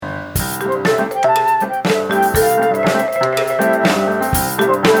Welcome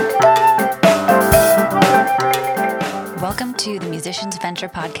to the Musician's Venture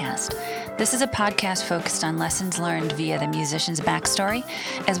Podcast. This is a podcast focused on lessons learned via the musician's backstory,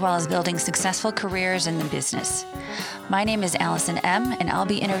 as well as building successful careers in the business. My name is Allison M., and I'll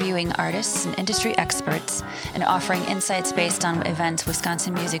be interviewing artists and industry experts and offering insights based on events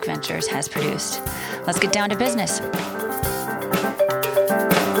Wisconsin Music Ventures has produced. Let's get down to business.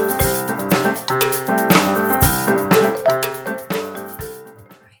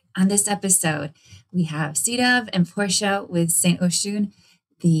 On this episode, we have C-Dub and Portia with St. Oshun,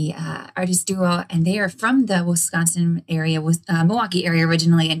 the artist duo, and they are from the Wisconsin area, Milwaukee area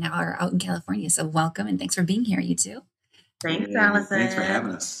originally, and now are out in California. So welcome, and thanks for being here, you two. Thanks, Allison. Thanks for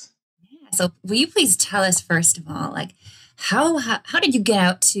having us. Yeah. So will you please tell us, first of all, like how did you get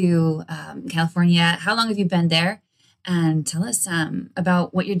out to California? How long have you been there? And tell us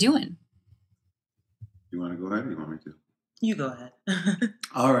about what you're doing. You want to go ahead or you want me to? You go ahead.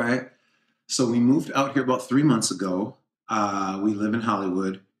 All right. So we moved out here about 3 months ago. We live in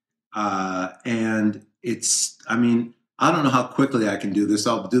Hollywood. And I don't know how quickly I can do this.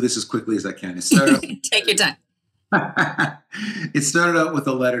 I'll do this as quickly as I can. It started Take your time. It started out with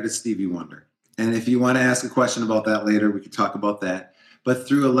a letter to Stevie Wonder. And if you want to ask a question about that later, we can talk about that. But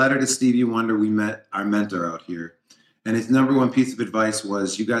through a letter to Stevie Wonder, we met our mentor out here. And his number one piece of advice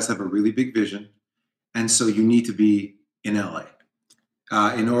was, you guys have a really big vision. And so you need to be in LA.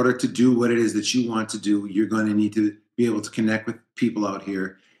 In order to do what it is that you want to do, you're going to need to be able to connect with people out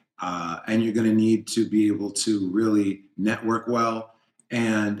here. And you're going to need to be able to really network well.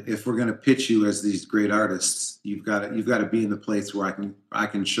 And if we're going to pitch you as these great artists, you've got to be in the place where I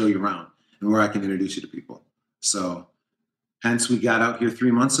can show you around and where I can introduce you to people. So hence we got out here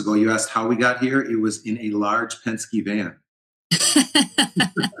 3 months ago. You asked how we got here. It was in a large Penske van.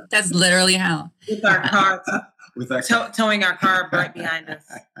 That's literally how. With our car. Towing our car right behind us.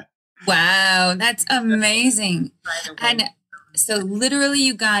 Wow, that's amazing. And so literally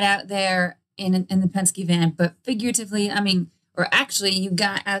you got out there in the Penske van, but figuratively, or actually you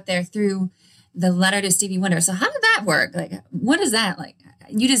got out there through the letter to Stevie Wonder. So how did that work? Like, what is that like?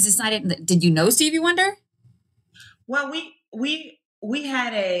 You just decided, did you know Stevie Wonder? Well, we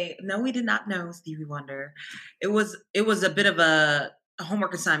did not know Stevie Wonder. It was a bit of a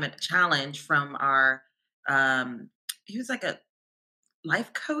homework assignment challenge from our, he was like a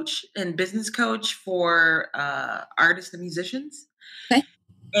life coach and business coach for artists and musicians. Okay.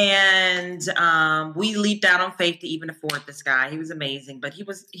 And we leaped out on faith to even afford this guy. He was amazing, but he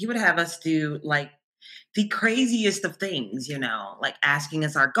would have us do like the craziest of things, like asking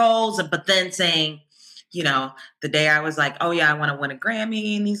us our goals, but then saying, the day I was like, oh yeah, I want to win a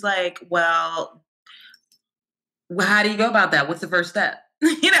Grammy. And he's like, well, how do you go about that? What's the first step?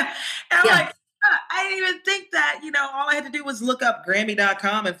 And I'm like, I didn't even think that, all I had to do was look up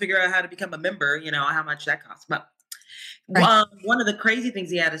Grammy.com and figure out how to become a member, how much that costs. But one of the crazy things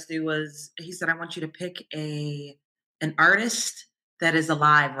he had us do was, he said, I want you to pick an artist that is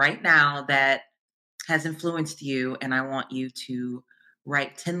alive right now that has influenced you. And I want you to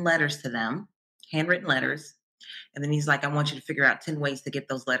write 10 letters to them, handwritten letters. And then he's like, I want you to figure out 10 ways to get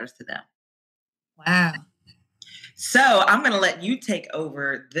those letters to them. Wow. So I'm going to let you take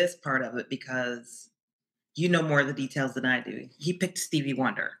over this part of it because you know more of the details than I do. He picked Stevie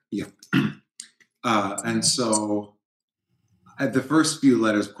Wonder. Yeah. And so the first few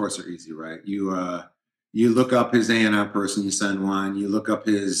letters, of course, are easy, right? You look up his A&R person, you send one. You look up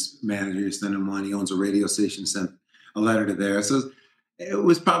his manager, you send him one. He owns a radio station, sent a letter to there. So it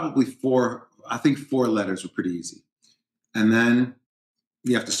was probably 4 letters were pretty easy. And then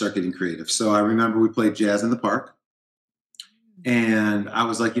you have to start getting creative. So I remember we played jazz in the park. And I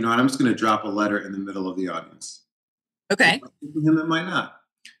was like, I'm just going to drop a letter in the middle of the audience. Okay. It might not.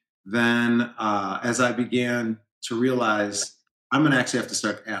 Then as I began to realize I'm going to actually have to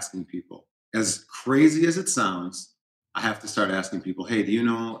start asking people. As crazy as it sounds, I have to start asking people, hey, do you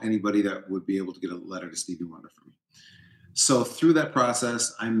know anybody that would be able to get a letter to Stevie Wonder for me? So through that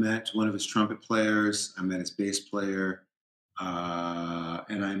process, I met one of his trumpet players. I met his bass player.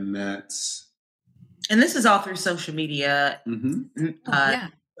 And I met... And this is all through social media. Mm-hmm. Yeah.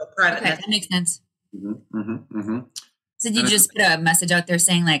 Private that makes sense. Mm-hmm, mm-hmm, mm-hmm. So did you just put a message out there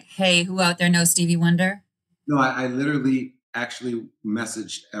saying like, hey, who out there knows Stevie Wonder? No, I literally actually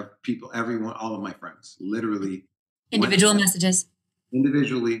messaged everyone, all of my friends, literally. Individual messages.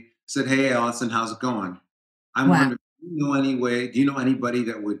 Individually said, hey, Allison, how's it going? I'm wondering, do you know anybody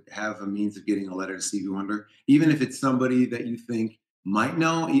that would have a means of getting a letter to Stevie Wonder? Even if it's somebody that you think might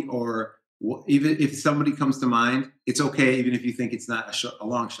know, or even if somebody comes to mind, it's okay, even if you think it's not a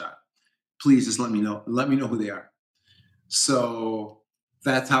long shot. please just let me know who they are. So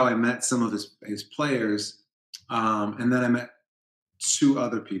that's how I met some of his players. And then I met two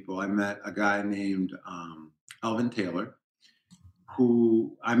other people. I met a guy named Alvin Taylor,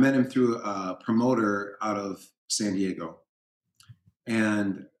 who I met him through a promoter out of San Diego.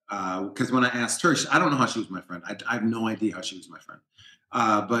 And because when I asked her, I don't know how she was my friend. I have no idea how she was my friend.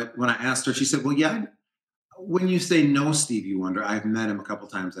 But when I asked her, she said, well, yeah, when you say no Stevie Wonder, I've met him a couple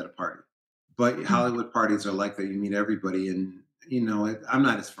times at a party. But Hollywood parties are like that. You meet everybody. And, I'm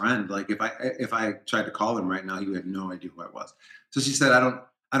not his friend. Like if I tried to call him right now, he would have no idea who I was. So she said,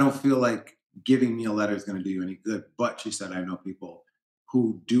 I don't feel like giving me a letter is going to do you any good. But she said, I know people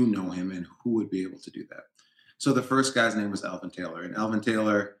who do know him and who would be able to do that. So the first guy's name was Alvin Taylor, and Alvin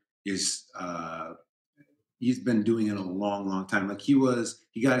Taylor is he's been doing it a long, long time. Like he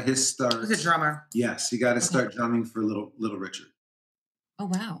got his start. He's a drummer. Yes, he got his start drumming for Little Richard.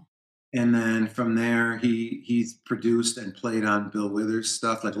 Oh wow! And then from there, he's produced and played on Bill Withers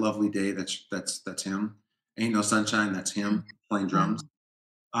stuff like "Lovely Day." That's him. "Ain't No Sunshine." That's him playing drums.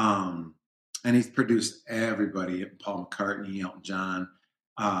 Wow. And he's produced everybody: Paul McCartney, Elton John.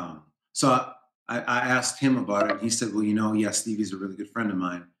 So I asked him about it. And he said, well, yes, Stevie's a really good friend of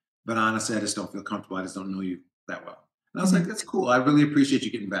mine, but honestly, I just don't feel comfortable. I just don't know you that well. And I was like, that's cool. I really appreciate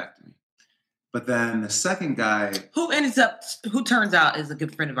you getting back to me. But then the second guy, who turns out is a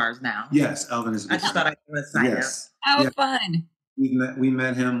good friend of ours now. Yes, Alvin is a good friend. I just thought I'd give a sign yes. How fun. We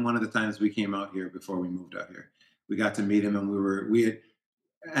met him one of the times we came out here before we moved out here. We got to meet him, and we had,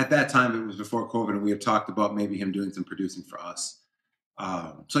 at that time, it was before COVID, and we had talked about maybe him doing some producing for us.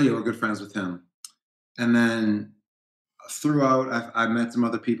 So yeah, we're good friends with him. And then throughout, I met some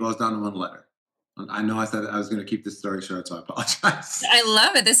other people. I was down to one letter. I know I said I was going to keep this story short, so I apologize. I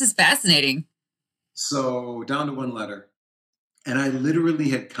love it. This is fascinating. So down to one letter. And I literally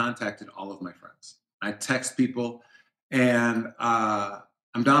had contacted all of my friends. I text people, and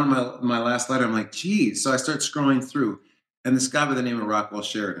I'm down to my last letter. I'm like, geez. So I start scrolling through, and this guy by the name of Rockwell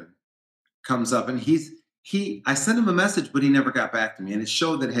Sheridan comes up, and I sent him a message, but he never got back to me, and it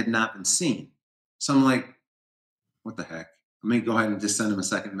showed that it had not been seen. So I'm like, what the heck? Let me go ahead and just send him a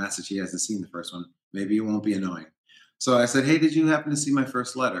second message. He hasn't seen the first one. Maybe it won't be annoying. So I said, hey, did you happen to see my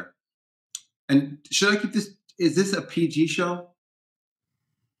first letter? And should I keep this? Is this a PG show?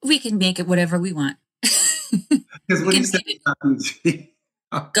 We can make it whatever we want. Because what you said is not PG.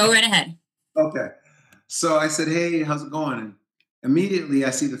 Okay. Go right ahead. Okay. So I said, hey, how's it going? And immediately I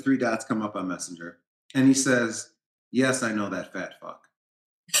see the 3 dots come up on Messenger. And he says, yes, I know that fat fuck.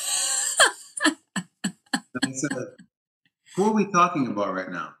 And I said, who are we talking about right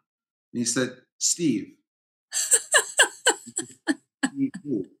now? And he said, Steve.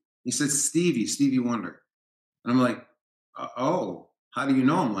 He said, Stevie Wonder. And I'm like, oh, how do you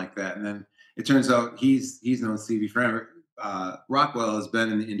know him like that? And then it turns out he's known Stevie forever. Rockwell has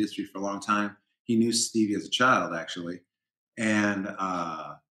been in the industry for a long time. He knew Stevie as a child, actually. And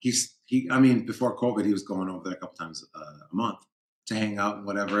before COVID, he was going over there a couple times a month to hang out and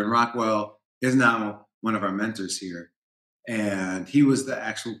whatever. And Rockwell is now one of our mentors here. And he was the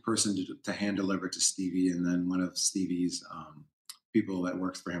actual person to hand deliver to Stevie. And then one of Stevie's people that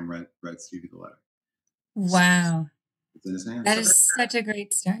works for him read Stevie the letter. Wow. It's in his hands. That is such a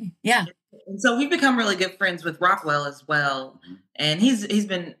great story. Yeah. And so we've become really good friends with Rockwell as well. Mm-hmm. And he's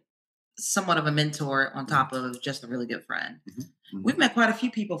been somewhat of a mentor on top of just a really good friend. Mm-hmm. We've met quite a few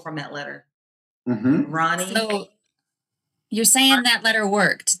people from that letter. Mm-hmm. Ronnie. So you're saying that letter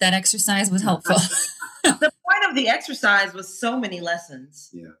worked. That exercise was helpful. The point of the exercise was so many lessons.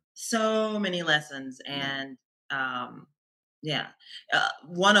 Yeah. So many lessons. And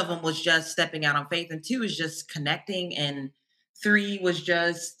one of them was just stepping out on faith. And 2 is just connecting. And 3 was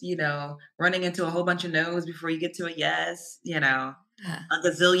just, running into a whole bunch of no's before you get to a yes, a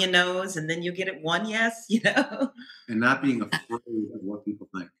gazillion no's. And then you get it 1 yes, And not being afraid of what people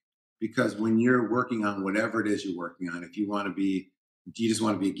think. Because when you're working on whatever it is you're working on, if you do you just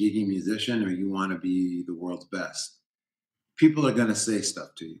want to be a giggy musician or you want to be the world's best? People are going to say stuff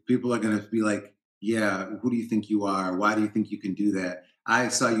to you. People are going to be like, yeah, who do you think you are? Why do you think you can do that? I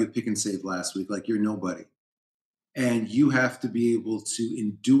saw you at Pick and Save last week. Like, you're nobody. And you have to be able to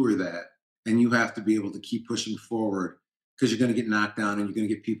endure that. And you have to be able to keep pushing forward, because you're going to get knocked down and you're going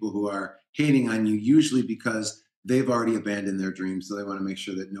to get people who are hating on you, usually because they've already abandoned their dreams. So they want to make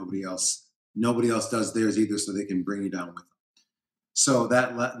sure that nobody else does theirs either, so they can bring you down with them. So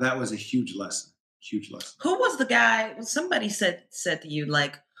that was a huge lesson. Huge lesson. Who was the guy? Somebody said to you,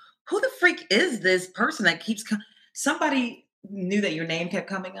 like, who the freak is this person that keeps somebody knew that your name kept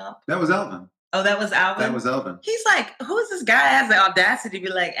coming up? That was Alvin. Oh, that was Alvin? That was Alvin. He's like, who is this guy has the audacity to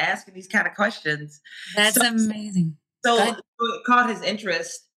be like asking these kind of questions? That's amazing. So it caught his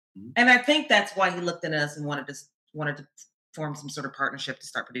interest. Mhm. And I think that's why he looked at us and wanted to form some sort of partnership to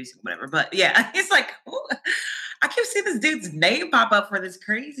start producing whatever. But yeah, he's like, oh, I keep seeing this dude's name pop up for this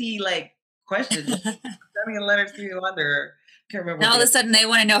crazy like question. Sending a letter to Wonder. Can't remember. Now all of a sudden they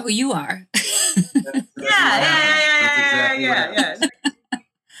want to know who you are. Yeah.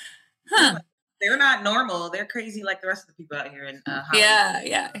 Huh. They're not normal. They're crazy like the rest of the people out here in Hollywood.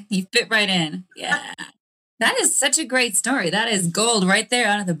 Yeah. You fit right in. Yeah. That is such a great story. That is gold right there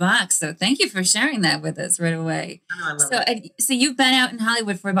out of the box. So thank you for sharing that with us right away. I love it. So you've been out in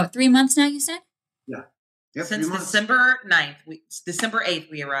Hollywood for about 3 months now, you said? Yeah. Yep, Since December 9th. December 8th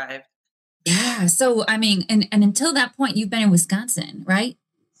we arrived. Yeah. So, I mean, and until that point, you've been in Wisconsin, right?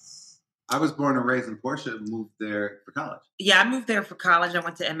 I was born and raised in Portia and moved there for college. Yeah, I moved there for college. I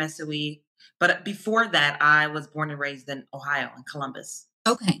went to MSOE. But before that, I was born and raised in Ohio, in Columbus.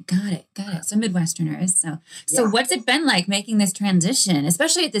 Okay, got it. So Midwesterners. So what's it been like making this transition,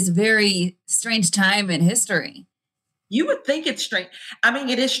 especially at this very strange time in history? You would think it's strange. I mean,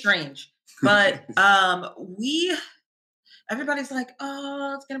 it is strange. But everybody's like,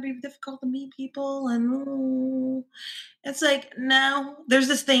 oh, it's going to be difficult to meet people. And it's like, no, there's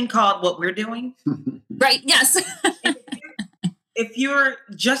this thing called what we're doing. Right, yes. If you're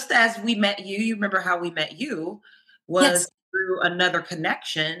just as we met you remember how we met you was through another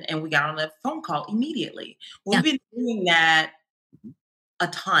connection and we got on a phone call immediately. We've been doing that a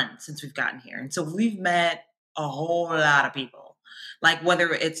ton since we've gotten here. And so we've met a whole lot of people, like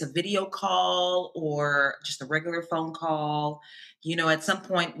whether it's a video call or just a regular phone call, at some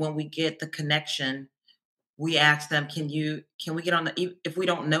point when we get the connection, we ask them, can we get on if we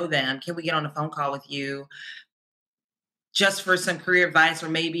don't know them, can we get on a phone call with you? Just for some career advice, or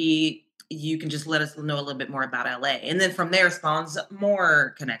maybe you can just let us know a little bit more about LA. And then from there spawns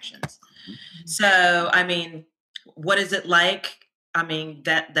more connections. So, I mean, what is it like? I mean,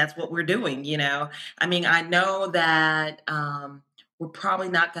 that's what we're doing, I mean, I know that we're probably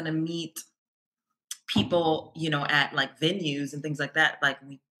not going to meet people, at like venues and things like that.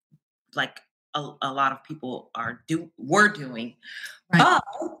 Like a lot of people were doing. Right. But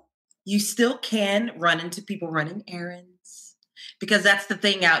you still can run into people running errands. Because that's the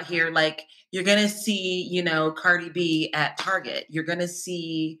thing out here. Like you're going to see, Cardi B at Target. You're going to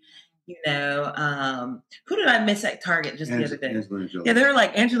see, who did I miss at Target just the other day? Angelina Jolie. Yeah, they were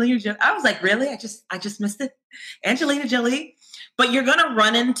like Angelina Jolie. I was like, really? I just missed it. Angelina Jolie. But you're going to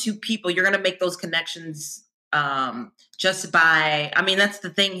run into people. You're going to make those connections just by, I mean, that's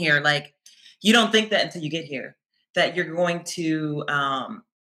the thing here. Like you don't think that until you get here, that you're going to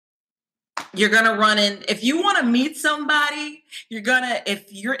run in. If you want to meet somebody, if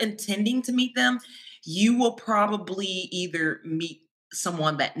you're intending to meet them, you will probably either meet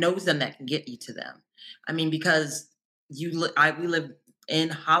someone that knows them that can get you to them. I mean, because we live in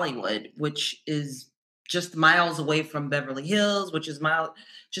Hollywood, which is just miles away from Beverly Hills, which is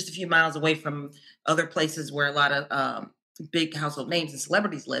just a few miles away from other places where a lot of big household names and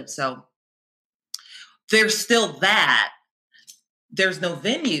celebrities live. So there's still that. There's no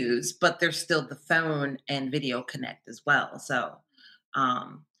venues, but there's still the phone and video connect as well. So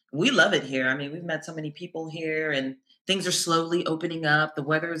we love it here. I mean, we've met so many people here and things are slowly opening up. The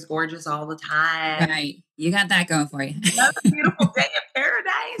weather is gorgeous all the time. Right. You got that going for you. Another beautiful day in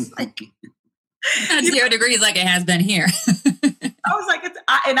paradise. Like Not 0 degrees like it has been here. I was like,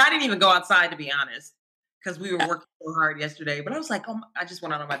 and I didn't even go outside, to be honest, because we were working so hard yesterday. But I was like, I just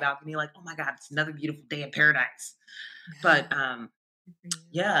went out on my balcony like, oh my God, it's another beautiful day in paradise. But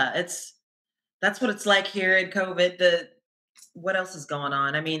yeah, that's what it's like here in COVID. What else is going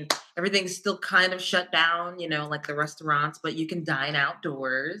on? I mean, everything's still kind of shut down, like the restaurants, but you can dine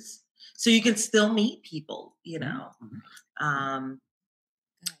outdoors. So you can still meet people,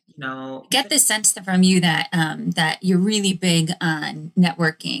 Get the sense from you that that you're really big on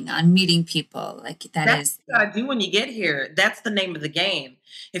networking, on meeting people. Like that's what you gotta do when you get here. That's the name of the game.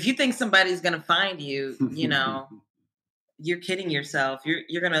 If you think somebody's gonna find you, you're kidding yourself.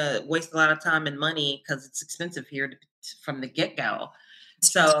 You're gonna waste a lot of time and money because it's expensive here from the get-go.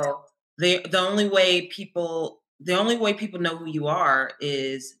 So the only way people know who you are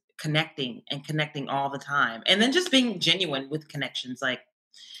is connecting all the time, and then just being genuine with connections. Like,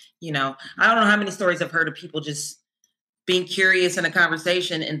 I don't know how many stories I've heard of people just being curious in a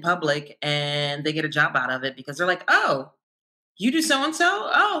conversation in public, and they get a job out of it because they're like, "Oh, you do so and so?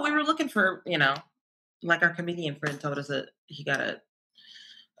 Oh, we were looking for Like our comedian friend told us that he got a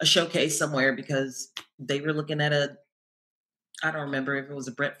showcase somewhere because they were looking at a I don't remember if it was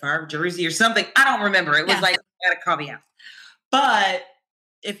a Brett Favre jersey or something. I don't remember. It was Yeah. like at a coffee house. But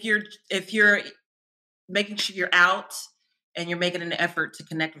if you're making sure you're out and you're making an effort to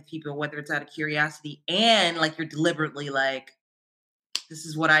connect with people, whether it's out of curiosity and like you're deliberately like, this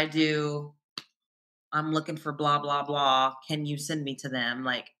is what I do. I'm looking for blah, blah, blah. Can you send me to them?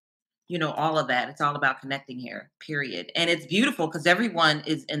 Like, all of that. It's all about connecting here, period. And it's beautiful because everyone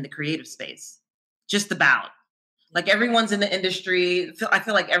is in the creative space, just about. Like everyone's in the industry. I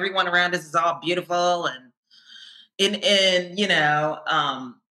feel like everyone around us is all beautiful and they're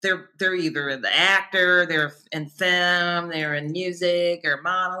either the actor, they're in film, they're in music or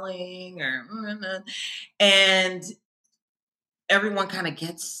modeling and everyone kind of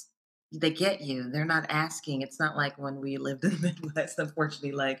they get you. They're not asking. It's not like when we lived in the Midwest,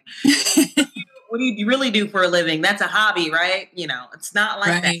 unfortunately, like, what do you really do for a living? That's a hobby, right? It's not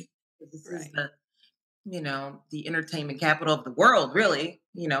like that. This is the entertainment capital of the world, really,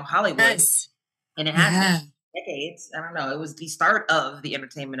 Hollywood. Yes. And it has been decades. I don't know. It was the start of the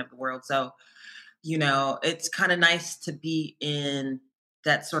entertainment of the world. So, it's kind of nice to be in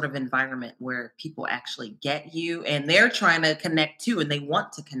that sort of environment where people actually get you and they're trying to connect too and they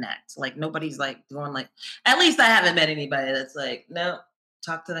want to connect. Like nobody's like going like, at least I haven't met anybody that's like, no,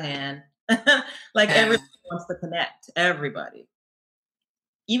 talk to the hand. Like everybody wants to connect. Everybody.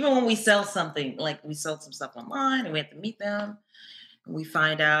 Even when we sell something, like we sell some stuff online and we have to meet them. And we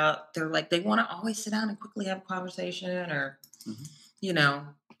find out they're like, they want to always sit down and quickly have a conversation or,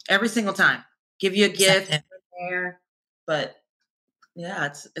 every single time. Give you a gift there. But yeah,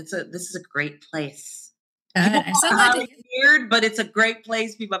 this is a great place. I'm so glad to hear. Weird, but it's a great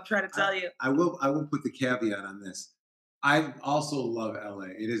place, people. I'm trying to tell you. I will put the caveat on this. I also love LA.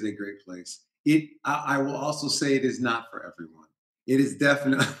 It is a great place. I will also say it is not for everyone. It is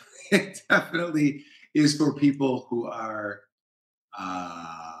definitely is for people who are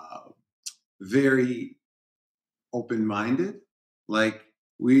very open-minded. Like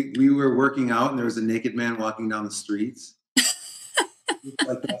we were working out and there was a naked man walking down the streets.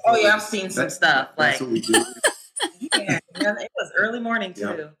 Oh yeah, I've seen some stuff. That's what we do. Yeah, it was early morning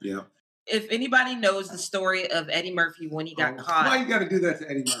too. Yeah. If anybody knows the story of Eddie Murphy when he got caught, why you got to do that to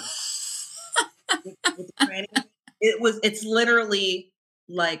Eddie Murphy? with the tranny, it's literally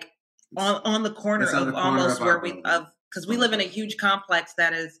like on the corner of almost where because we live in a huge complex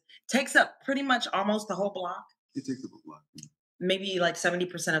that takes up pretty much almost the whole block. It takes up a block. Maybe like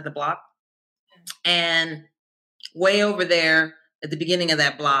 70% of the block. And way over there at the beginning of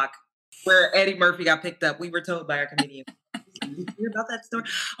that block where Eddie Murphy got picked up, we were told by our comedian, did you hear about that story?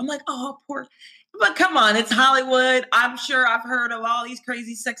 I'm like, oh, poor. But come on, it's Hollywood. I'm sure I've heard of all these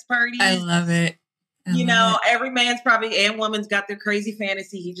crazy sex parties. I love it. Every man's and woman's got their crazy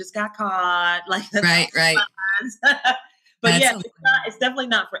fantasy. He just got caught. Like that's right. But yeah, it's definitely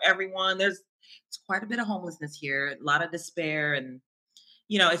not for everyone. There's quite a bit of homelessness here, a lot of despair, and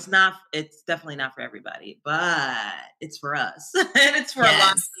it's definitely not for everybody, but it's for us. And it's for a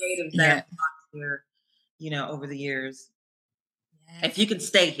lot of creatives that have here, over the years. If you can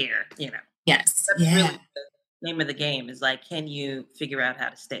stay here, Yes. That's really the name of the game is like, can you figure out how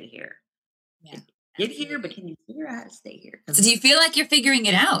to stay here? Yeah. Get here, but can you figure out how to stay here? So do you feel like you're figuring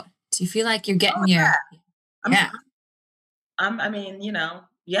it out? Do you feel like you're getting I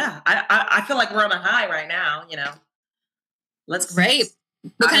feel like we're on a high right now, That's great.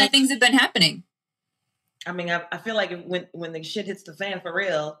 What kind of things have been happening? I mean, I feel like when the shit hits the fan for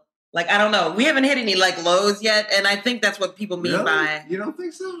real, like, I don't know, we haven't hit any like lows yet. And I think that's what people mean by. You don't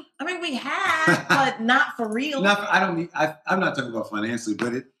think so? I mean, we have, but not for real. I'm not talking about financially,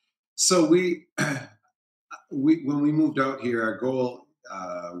 but when we moved out here, our goal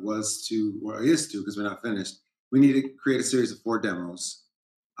is to, because we're not finished, we need to create a series of 4 demos.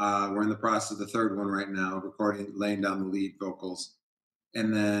 We're in the process of the 3rd one right now, recording, laying down the lead vocals,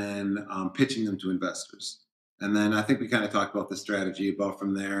 and then pitching them to investors. And then I think we kind of talked about the strategy about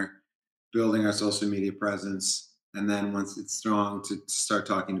from there, building our social media presence, and then once it's strong, to start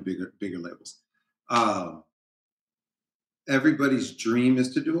talking to bigger labels. Everybody's dream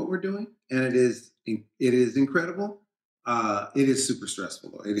is to do what we're doing, and it is incredible. It is super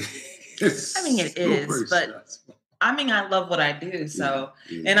stressful though. It is but stressful. I mean, I love what I do. So,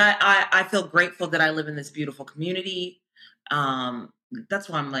 and I feel grateful that I live in this beautiful community. That's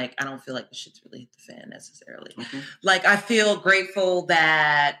why I'm like, I don't feel like the shit's really hit the fan necessarily. Okay. Like, I feel grateful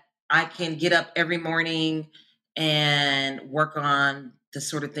that I can get up every morning and work on the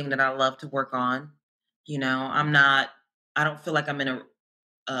sort of thing that I love to work on. I don't feel like I'm in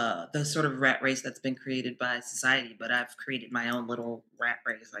the sort of rat race that's been created by society, but I've created my own little rat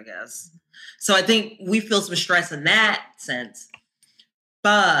race, I guess. So I think we feel some stress in that sense,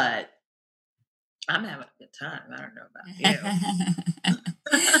 but I'm having a good time. I don't know about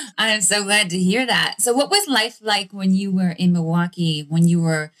you. I'm so glad to hear that. So what was life like when you were in Milwaukee, when you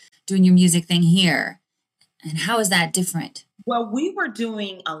were doing your music thing here? And how is that different? Well, we were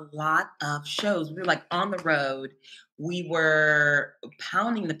doing a lot of shows. We were like on the road. We were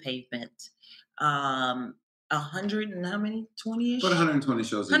pounding the pavement. 100 and how many? 20-ish? About 120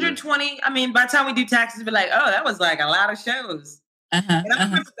 shows a year. 120. I mean, by the time we do taxes, we'd be like, oh, that was like a lot of shows. And I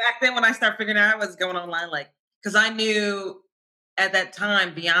remember back then when I started figuring out what's going online, like, because I knew at that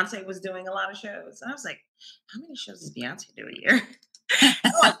time Beyonce was doing a lot of shows. And I was like, how many shows does Beyonce do a year?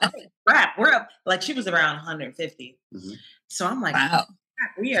 I'm like, holy crap, we're up. Like, she was around 150. Mhm. So I'm like, Wow.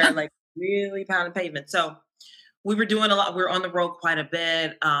 crap, we are like really pounding pavement. So we were doing a lot. We were on the road quite a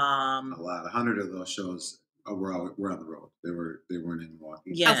bit. A lot. 100 of those shows were on the road. They weren't in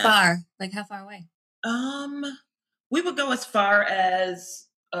Milwaukee. Yeah. How far? Like how far away? We would go as far as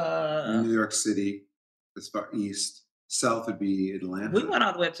New York City, as far east. South would be Atlanta. we went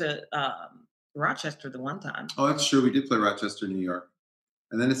all the way up to Rochester the one time. Oh, that's true. We did play Rochester, New York,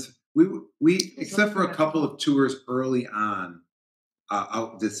 and then we except for a couple of tours early on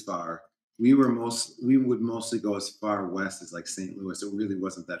out this far. We would mostly go as far west as like St. Louis. It really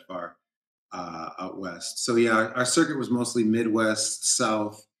wasn't that far out west. So yeah, our circuit was mostly Midwest,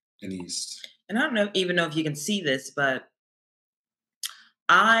 South, and East. And I don't even know if you can see this, but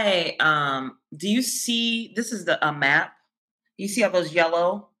do you see, this is a map. You see all those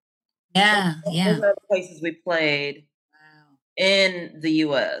yellow? Yeah, yeah. Those are the places we played Wow. in the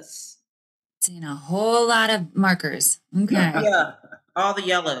US. Seeing a whole lot of markers. Okay. Yeah, all the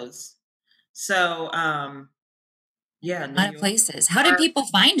yellows. So, yeah. A lot of places. How did people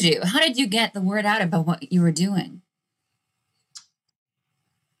find you? How did you get the word out about what you were doing?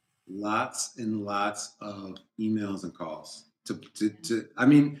 Lots and lots of emails and calls. I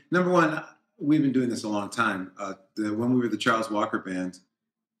mean, number one, we've been doing this a long time. When we were the Charles Walker Band,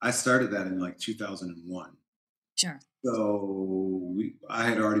 I started that in like 2001. Sure. So I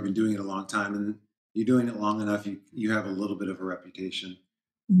had already been doing it a long time, and you're doing it long enough, you have a little bit of a reputation.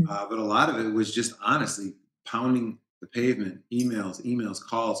 Mhm. But a lot of it was just honestly pounding the pavement, emails,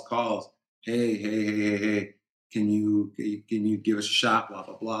 calls. Hey, can you give us a shot? Blah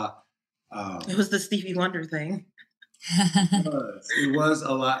blah blah. It was the Stevie Wonder thing. It was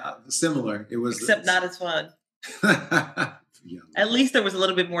a lot similar. It was Except not as fun. Yeah. At least there was a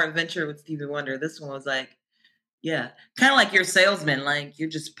little bit more adventure with Stevie Wonder. This one was like, yeah, kind of like your salesman. Like you're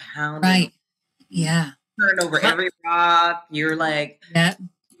just pounding, Right. Yeah. turn over every rock. You're like, Yeah. you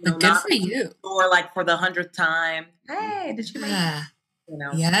know, Good not for you. or like for the 100th time. Hey, did you make it? Yeah. You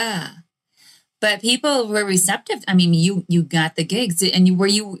know? Yeah. But people were receptive. I mean, you got the gigs. And were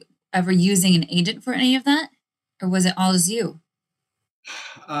you ever using an agent for any of that? Or was it all as you?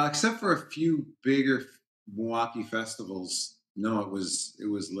 Except for a few bigger Milwaukee festivals, no, it was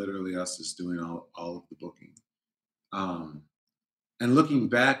literally us just doing all of the booking. And looking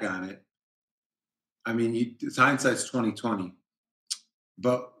back on it, I mean, hindsight's 2020,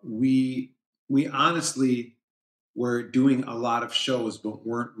 but we honestly were doing a lot of shows, but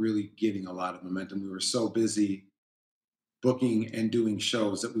weren't really getting a lot of momentum. We were so busy booking and doing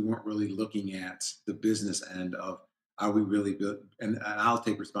shows that we weren't really looking at the business end of, are we really and I'll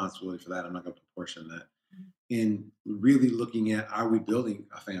take responsibility for that. I'm not going to proportion that. In really looking at, are we building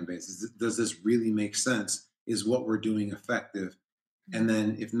a fan base? Does this really make sense? Is what we're doing effective? And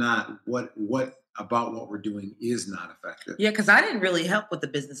then if not, what about what we're doing is not effective? Yeah, because I didn't really help with the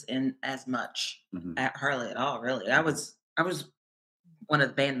business end as much Mhm. at Harley at all. Really, I was one of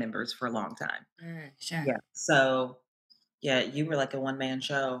the band members for a long time. Sure. Yeah. So, yeah, you were like a one-man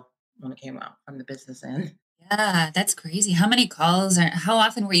show when it came out from the business end. Yeah, that's crazy. How many calls or how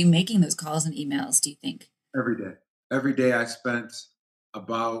often were you making those calls and emails, do you think? Every day. Every day I spent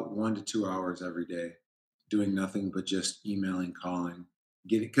about 1 to 2 hours every day doing nothing but just emailing, calling,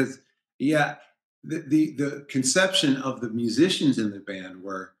 because yeah, the conception of the musicians in the band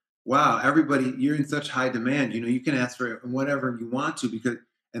were, wow, everybody, you're in such high demand, you can ask for whatever you want to,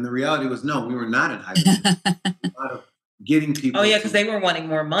 and the reality was, no, we were not in high demand. A lot of getting people. Oh yeah, because they were wanting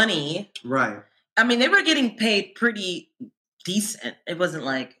more money. Right. I mean, they were getting paid pretty decent. It wasn't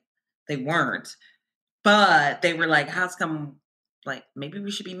like they weren't, but they were like, "How's come? Like, maybe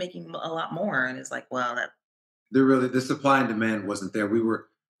we should be making a lot more." And it's like, well, that The supply and demand wasn't there. We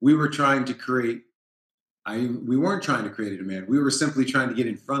were trying to create. We weren't trying to create a demand. We were simply trying to get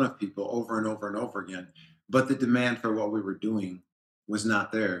in front of people over and over and over again. But the demand for what we were doing was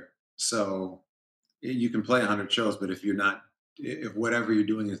not there. So you can play 100 shows, but if whatever you're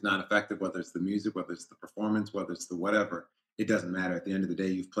doing is not effective, whether it's the music, whether it's the performance, whether it's the whatever, it doesn't matter. At the end of the day,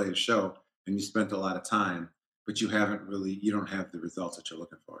 you've played a show and you spent a lot of time, but you don't have the results that you're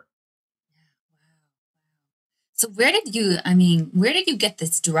looking for. So where did you get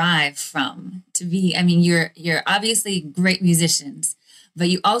this drive from to be, you're obviously great musicians, but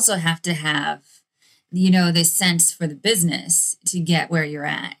you also have to have, this sense for the business to get where you're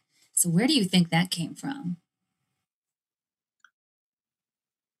at. So where do you think that came from?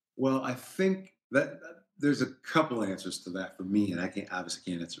 Well, I think that there's a couple answers to that for me, and I obviously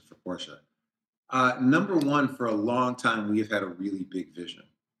can't answer for Portia. Number one, for a long time, we have had a really big vision.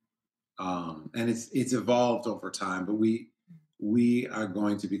 And it's evolved over time, but we are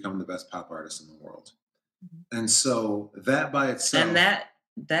going to become the best pop artists in the world. Mm-hmm. And so that by itself, and that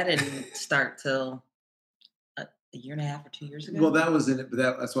didn't start till a year and a half or 2 years ago. Well, that was in it, but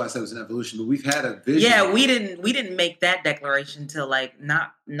that's why I said it was an evolution. But we've had a vision. Yeah, we didn't make that declaration till like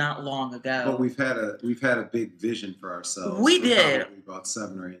not long ago. But we've had a big vision for ourselves. We did about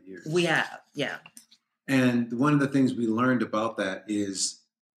 7 or 8 years. We have, yeah. And one of the things we learned about that is,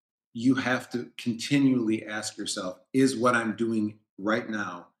 you have to continually ask yourself, is what I'm doing right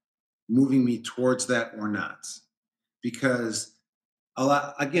now moving me towards that or not? Because a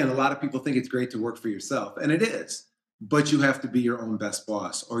lot of people think it's great to work for yourself, and it is, but you have to be your own best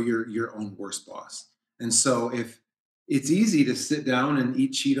boss or your own worst boss. And so if it's easy to sit down and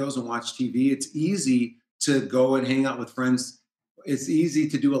eat Cheetos and watch TV, it's easy to go and hang out with friends. It's easy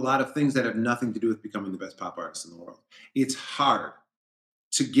to do a lot of things that have nothing to do with becoming the best pop artist in the world. It's hard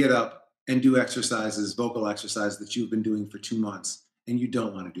to get up and do vocal exercises that you've been doing for 2 months and you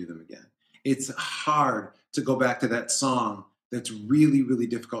don't want to do them again. It's hard to go back to that song that's really, really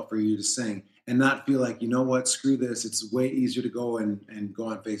difficult for you to sing and not feel like, you know what, screw this. It's way easier to go and go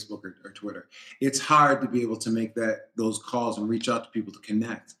on Facebook or Twitter. It's hard to be able to make those calls and reach out to people to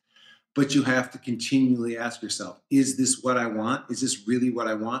connect. But you have to continually ask yourself, is this what I want? Is this really what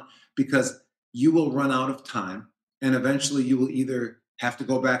I want? Because you will run out of time and eventually you will either have to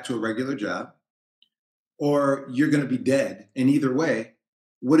go back to a regular job, or you're going to be dead. And either way,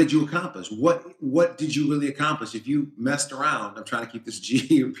 what did you accomplish? What did you really accomplish? If you messed around, I'm trying to keep this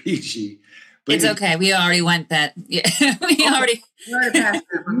G or PG. But it's okay. We already went that. Yeah,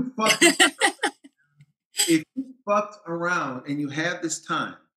 If you fucked around and you have this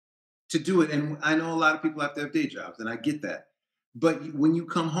time to do it, and I know a lot of people have to have day jobs, and I get that. But when you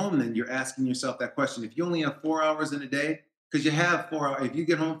come home, then you're asking yourself that question. If you only have 4 hours in a day, because you have 4 hours. If you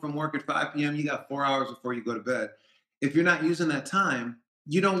get home from work at 5 p.m., you got 4 hours before you go to bed. If you're not using that time,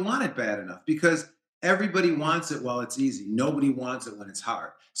 you don't want it bad enough, because everybody wants it while it's easy. Nobody wants it when it's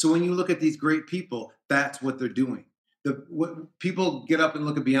hard. So when you look at these great people, that's what they're doing. People get up and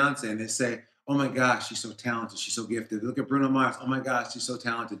look at Beyonce and they say, oh my gosh, she's so talented. She's so gifted. They look at Bruno Mars. Oh my gosh, she's so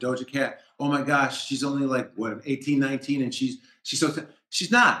talented. Doja Cat. Oh my gosh, she's only like, 18, 19, and she's so She's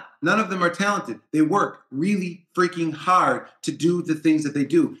not. None of them are talented. They work really freaking hard to do the things that they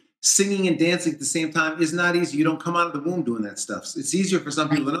do. Singing and dancing at the same time is not easy. You don't come out of the womb doing that stuff. It's easier for some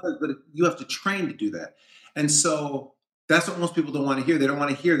people than others, but you have to train to do that. And so that's what most people don't want to hear. They don't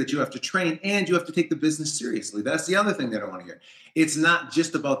want to hear that you have to train and you have to take the business seriously. That's the other thing they don't want to hear. It's not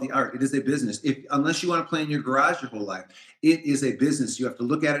just about the art. It is a business. Unless you want to play in your garage your whole life, it is a business. You have to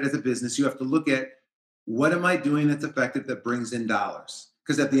look at it as a business. You have to look at, what am I doing that's effective that brings in dollars?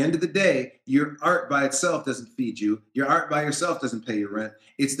 Because at the end of the day, your art by itself doesn't feed you. Your art by yourself doesn't pay your rent.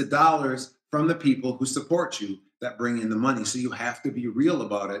 It's the dollars from the people who support you that bring in the money. So you have to be real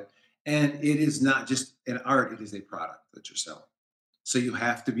about it. And it is not just an art, it is a product that you're selling. So you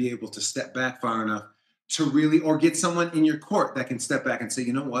have to be able to step back far enough to really, or get someone in your court that can step back and say,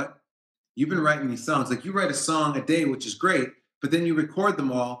 you know what? You've been writing these songs. Like, you write a song a day, which is great, but then you record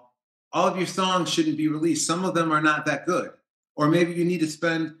them all. All of your songs shouldn't be released. Some of them are not that good. Or maybe you need to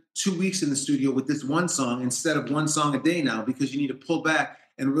spend 2 weeks in the studio with this one song instead of one song a day now, because you need to pull back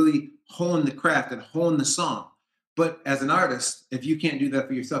and really hone the craft and hone the song. But as an artist, if you can't do that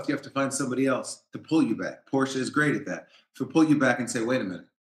for yourself, you have to find somebody else to pull you back. Portia is great at that. To pull you back and say, wait a minute.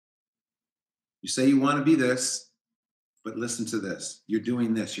 You say you want to be this, but listen to this. You're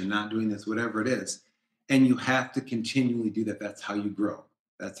doing this. You're not doing this, whatever it is. And you have to continually do that. That's how you grow.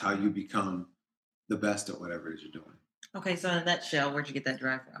 That's how you become the best at whatever it is you're doing. Okay, so in a nutshell, where'd you get that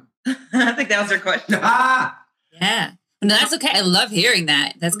drive from? I think that was her question. Yeah. No, that's okay. I love hearing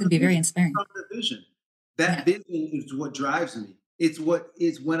that. That's going to be very inspiring. The vision. That vision is what drives me. It's what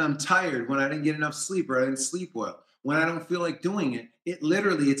is when I'm tired, when I didn't get enough sleep or I didn't sleep well, When I don't feel like doing it,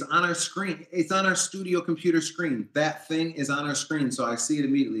 it's on our screen. It's on our studio computer screen. That thing is on our screen. So I see it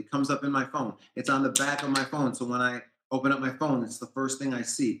immediately. It comes up in my phone. It's on the back of my phone. So when I open up my phone, it's the first thing I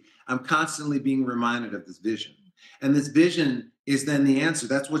see. I'm constantly being reminded of this vision. And this vision is then the answer.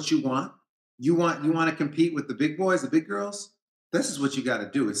 That's what you want. You want to compete with the big boys, the big girls. This is what you got to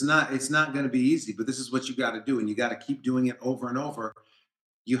do. It's not going to be easy, but this is what you got to do. And you got to keep doing it over and over.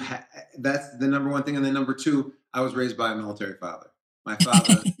 That's the number one thing. And then number two, I was raised by a military father. My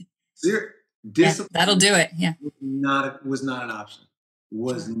father, discipline, that'll do it. Yeah. was not an option.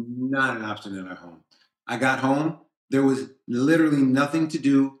 Was not an option in our home. I got home. There was literally nothing to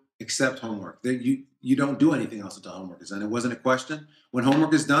do except homework. You don't do anything else until homework is done. It wasn't a question. When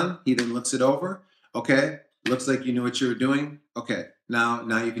homework is done, he then looks it over. Okay, looks like you knew what you were doing. Okay, now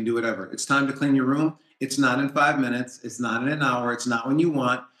you can do whatever. It's time to clean your room. It's not in 5 minutes. It's not in an hour. It's not when you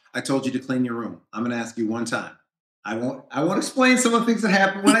want. I told you to clean your room. I'm going to ask you one time. I won't explain some of the things that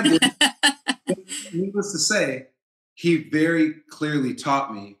happened when I did. Needless to say, he very clearly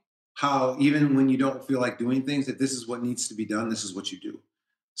taught me how even when you don't feel like doing things, if this is what needs to be done, this is what you do.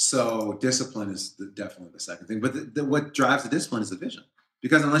 So discipline is definitely the second thing. But what drives the discipline is the vision.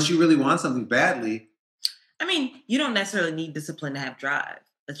 Because unless you really want something badly. I mean, you don't necessarily need discipline to have drive.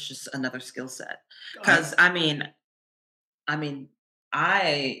 It's just another skill set. Because I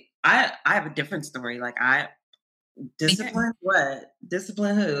have a different story. Like discipline what?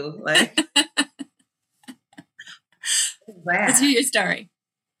 Discipline who? Like let's hear your story.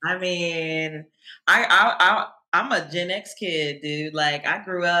 I mean, I'm a Gen X kid, dude. Like I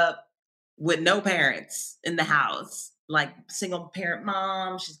grew up with no parents in the house. Like single parent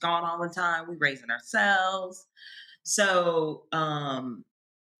mom, she's gone all the time. We raising ourselves. So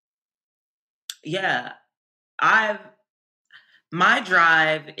yeah, my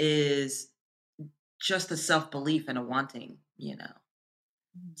drive is just a self-belief and a wanting,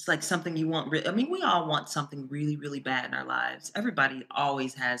 It's like something you want. I mean, we all want something really, really bad in our lives. Everybody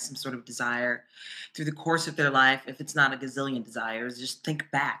always has some sort of desire through the course of their life. If it's not a gazillion desires, just think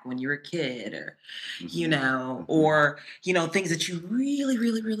back when you were a kid or, or, things that you really,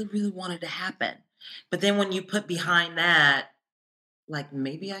 really, really, really wanted to happen. But then when you put behind that, like,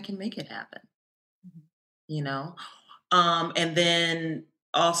 maybe I can make it happen, and then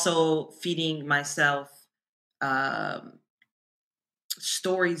also feeding myself,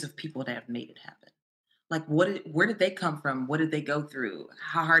 stories of people that have made it happen. Like where did they come from? What did they go through?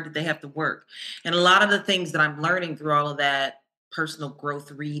 How hard did they have to work? And a lot of the things that I'm learning through all of that personal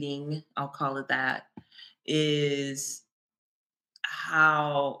growth reading, I'll call it that, is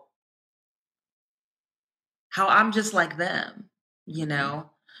how I'm just like them,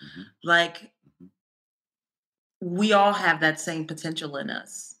 like we all have that same potential in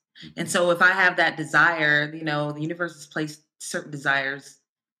us. And so if I have that desire, the universe has placed certain desires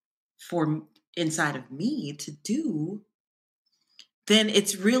for inside of me to do, then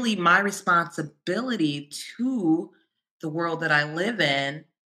it's really my responsibility to the world that I live in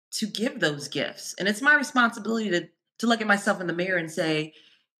to give those gifts. And it's my responsibility to look at myself in the mirror and say,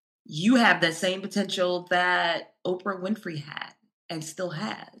 you have that same potential that Oprah Winfrey had and still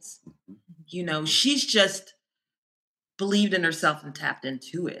has. She's just believed in herself and tapped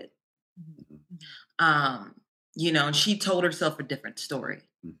into it. And she told herself a different story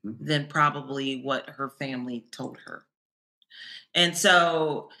than probably what her family told her. And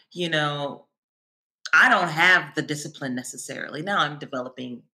so, I don't have the discipline necessarily. Now I'm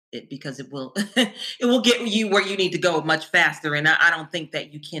developing it because it will it will get you where you need to go much faster. And I don't think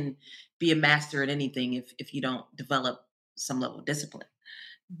that you can be a master at anything if you don't develop some level of discipline.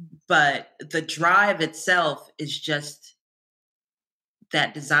 But the drive itself is just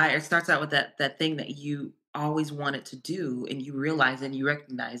that desire. It starts out with that thing that you always wanted to do, and you realize and you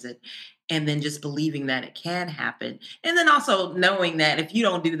recognize it, and then just believing that it can happen, and then also knowing that if you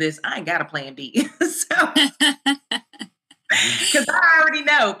don't do this, I ain't got a plan B. So because I already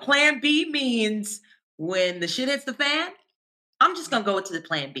know plan B means when the shit hits the fan, I'm just gonna go to the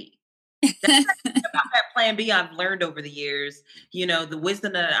plan B. That's about that plan B I've learned over the years. The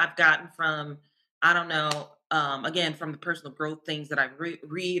wisdom that I've gotten from, I don't know, again, from the personal growth things that I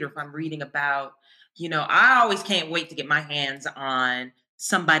read, or if I'm reading about, I always can't wait to get my hands on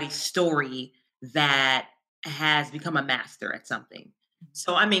somebody's story that has become a master at something.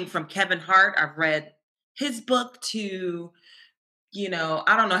 So, I mean, from Kevin Hart, I've read his book to,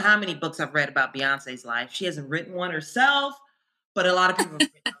 I don't know how many books I've read about Beyonce's life. She hasn't written one herself, but a lot of people have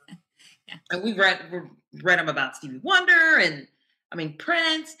written. Yeah. And we've read them about Stevie Wonder and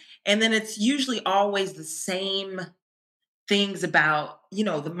Prince. And then it's usually always the same things about,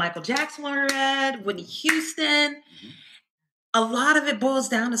 the Michael Jackson one I read, Whitney Houston. Mm-hmm. A lot of it boils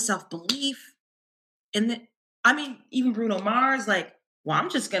down to self-belief. And even Bruno Mars, like, well, I'm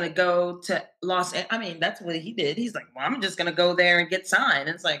just going to go to Los Angeles. That's what he did. He's like, well, I'm just going to go there and get signed.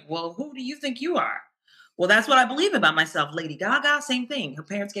 And it's like, well, who do you think you are? Well, that's what I believe about myself. Lady Gaga, same thing. Her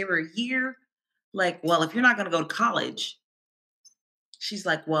parents gave her a year. Like, well, if you're not going to go to college, she's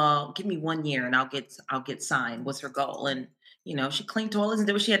like, well, give me 1 year and I'll get signed. What's her goal? And, she cleaned toilets and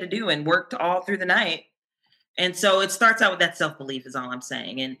did what she had to do and worked all through the night. And so it starts out with that self-belief is all I'm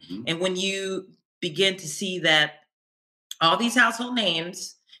saying. And, mm-hmm. and when you begin to see that all these household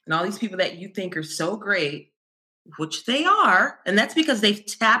names and all these people that you think are so great, which they are, and that's because they've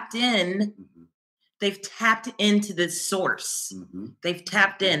tapped in, mm-hmm. they've tapped into this source. Mm-hmm. They've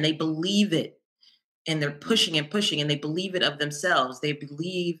tapped in, they believe it, and they're pushing and pushing, and they believe it of themselves. They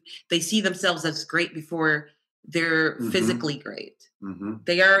see themselves as great before they're mm-hmm. physically great. Mm-hmm.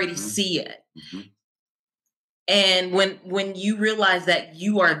 They already mm-hmm. see it. Mm-hmm. And when you realize that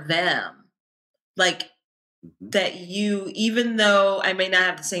you are them, like mm-hmm. that you, even though I may not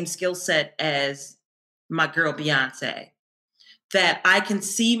have the same skill set as my girl Beyonce, that I can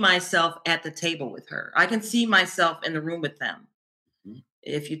see myself at the table with her. I can see myself in the room with them. Mm-hmm.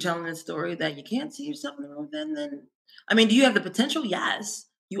 If you're telling a story that you can't see yourself in the room, then do you have the potential? Yes,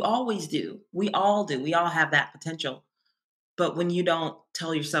 you always do. We all do. We all have that potential. But when you don't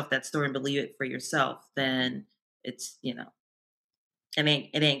tell yourself that story and believe it for yourself, then it's, it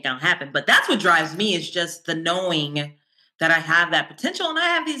ain't gonna happen. But that's what drives me, is just the knowing that I have that potential and I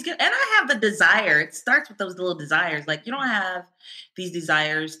have these and I have the desire. It starts with those little desires. Like, you don't have these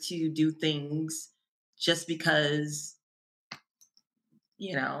desires to do things just because,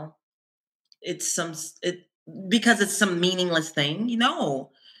 because it's some meaningless thing.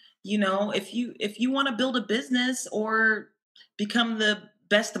 If you want to build a business or become the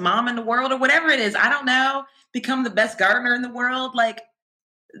best mom in the world or whatever it is, I don't know, become the best gardener in the world, like,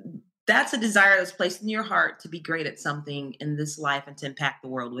 that's a desire that's placed in your heart to be great at something in this life and to impact the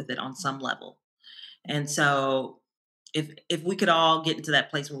world with it on some level. And so if we could all get into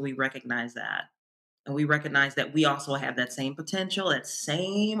that place where we recognize that, and we recognize that we also have that same potential, that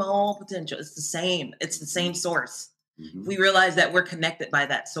same old potential, it's the same source. Mm-hmm. If we realize that we're connected by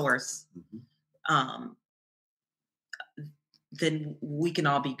that source, mm-hmm. Then we can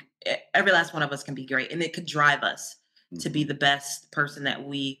all every last one of us can be great, and it could drive us mm-hmm. to be the best person that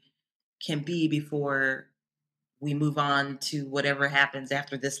we can be before we move on to whatever happens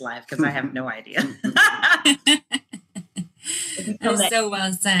after this life, because I have no idea. That's so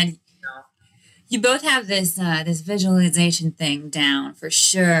well said. You both have this this visualization thing down for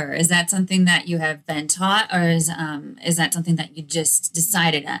sure. Is that something that you have been taught, or is that something that you just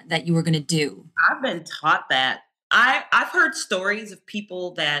decided that you were going to do? I've been taught that. I've heard stories of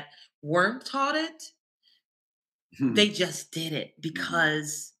people that weren't taught it. They just did it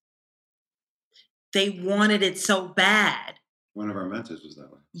because they wanted it so bad. One of our mentors was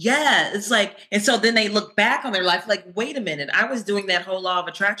that way. Yeah, it's like, and so then they look back on their life like, wait a minute, I was doing that whole law of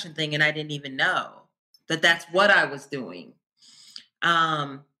attraction thing and I didn't even know that that's what I was doing.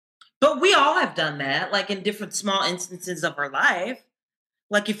 But we all have done that, like in different small instances of our life.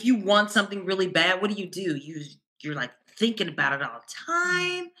 Like if you want something really bad, what do? You're like thinking about it all the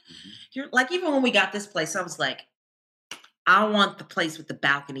time. Mm-hmm. You're like, even when we got this place, I was like, I want the place with the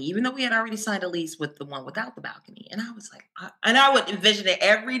balcony, even though we had already signed a lease with the one without the balcony. And I was like, I would envision it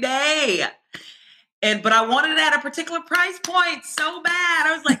every day. But I wanted it at a particular price point so bad.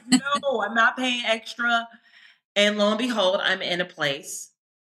 I was like, no, I'm not paying extra. And lo and behold, I'm in a place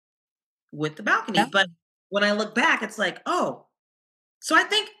with the balcony. Yeah. But when I look back, it's like, oh, so I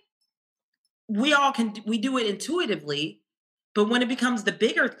think we do it intuitively. But when it becomes the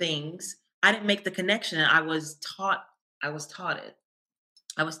bigger things, I didn't make the connection. I was taught it. I was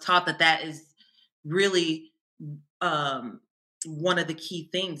taught that is really one of the key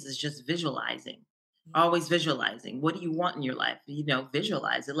things is just visualizing. Always visualizing. What do you want in your life?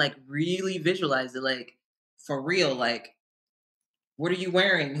 Visualize it. Like really visualize it. Like for real. Like, what are you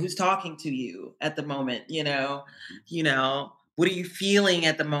wearing? Who's talking to you at the moment? What are you feeling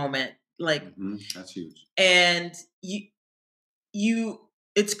at the moment? Like that's huge. And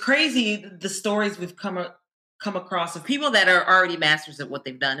it's crazy the stories we've come across of people that are already masters at what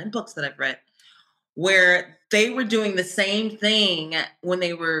they've done in books that I've read, where they were doing the same thing when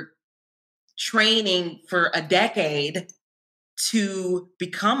they were training for a decade to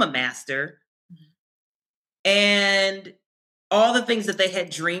become a master. And all the things that they had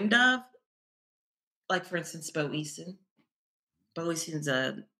dreamed of, like for instance, Bo Easton. Bo Easton's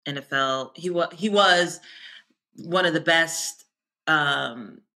a NFL. He was one of the best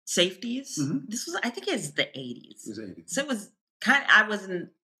safeties. Mhm. This was, I think it's the 80s. It was 80s. So it was I wasn't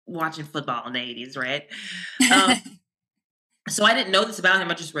watching football in the 80s, right? So I didn't know this about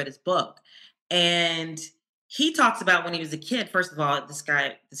him. I just read his book. And he talks about when he was a kid. First of all, this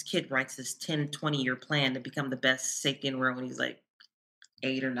kid writes this 10, 20-year plan to become the best safety in the world when he's like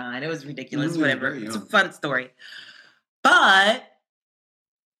 8 or 9. It was ridiculous, whatever. It's a fun story. But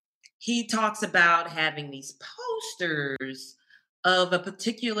he talks about having these posters of a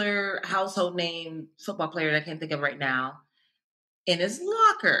particular household name football player that I can't think of right now in his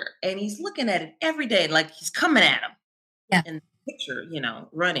locker. And he's looking at it every day, like he's coming at him. Yeah. In the picture,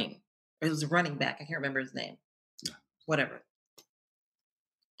 running. It was a running back. I can't remember his name. Yeah. Whatever.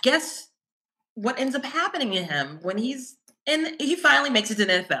 Guess what ends up happening to him when he finally makes it to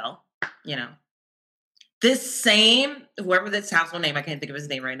the NFL, This same, whoever this household name, I can't think of his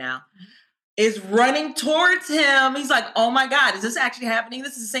name right now, is running towards him. He's like, oh my God, is this actually happening?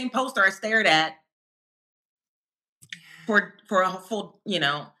 This is the same poster I stared at for a full,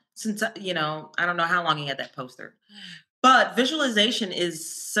 since, I don't know how long he had that poster. But visualization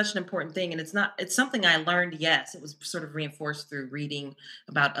is such an important thing. And it's something I learned. Yes, it was sort of reinforced through reading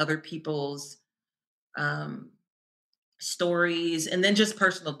about other people's stories, and then just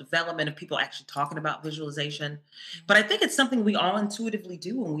personal development of people actually talking about visualization. But I think it's something we all intuitively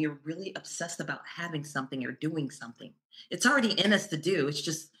do when we are really obsessed about having something or doing something. It's already in us to do. It's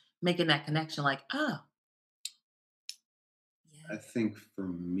just making that connection like, oh. I think for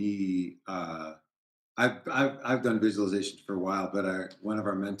me, I've done visualization for a while, but one of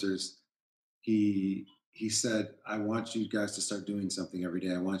our mentors, he said, I want you guys to start doing something every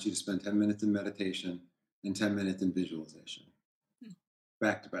day. I want you to spend 10 minutes in meditation and 10 minutes in visualization,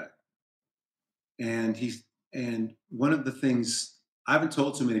 back to back. And one of the things, I haven't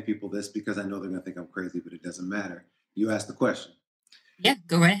told too many people this because I know they're going to think I'm crazy, but it doesn't matter. You asked the question. Yeah,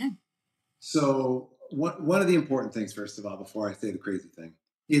 go right ahead. So one of the important things, first of all, before I say the crazy thing,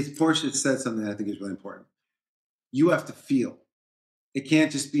 is Portia said something that I think is really important. You have to feel. It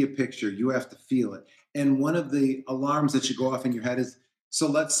can't just be a picture. You have to feel it. And one of the alarms that should go off in your head is, so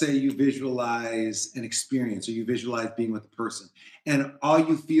let's say you visualize an experience or you visualize being with a person and all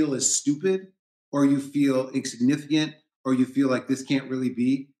you feel is stupid, or you feel insignificant, or you feel like this can't really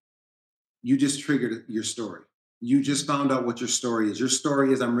be. You just triggered your story. You just found out what your story is. Your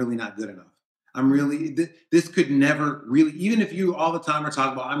story is, I'm really not good enough. This could never really, even if you all the time are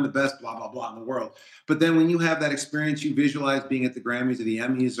talking about, I'm the best, blah, blah, blah in the world. But then when you have that experience, you visualize being at the Grammys or the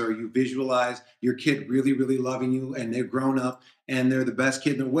Emmys, or you visualize your kid really, really loving you and they're grown up and they're the best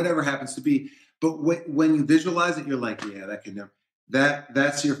kid or whatever happens to be. But when you visualize it, you're like, yeah, that could never,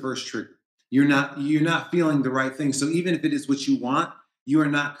 that's your first trigger. You're not feeling the right thing. So even if it is what you want, you are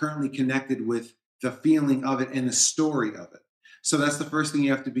not currently connected with the feeling of it and the story of it. So that's the first thing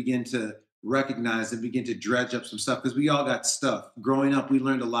you have to begin to recognize and begin to dredge up some stuff, because we all got stuff. Growing up, we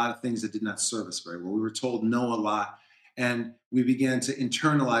learned a lot of things that did not serve us very well. We were told no a lot, and we began to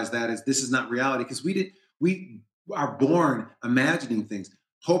internalize that as this is not reality, because we are born imagining things,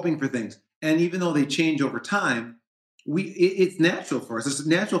 hoping for things, and even though they change over time, it's natural for us. It's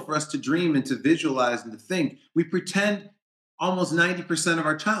natural for us to dream and to visualize and to think. We pretend almost 90% of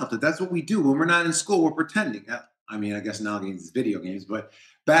our childhood. That's what we do when we're not in school. We're pretending. I mean, I guess nowadays it's video games, but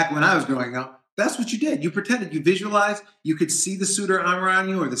back when I was growing up, that's what you did. You pretended. You visualized. You could see the suit or armor on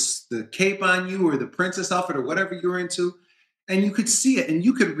you, or the cape on you, or the princess outfit, or whatever you were into, and you could see it, and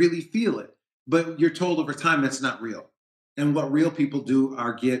you could really feel it. But you're told over time that's not real. And what real people do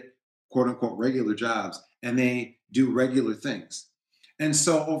are get quote unquote regular jobs, and they do regular things. And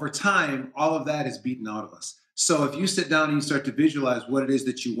so over time, all of that is beaten out of us. So if you sit down and you start to visualize what it is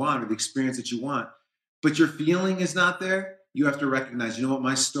that you want or the experience that you want, but your feeling is not there, you have to recognize, you know what,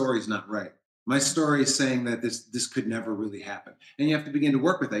 my story is not right. My story is saying that this could never really happen. And you have to begin to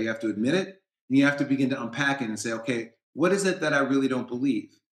work with that. You have to admit it, and you have to begin to unpack it and say, okay, what is it that I really don't believe?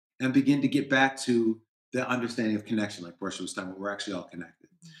 And begin to get back to the understanding of connection, like Portia was talking about, we're actually all connected.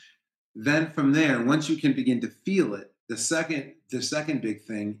 Then from there, once you can begin to feel it, the second big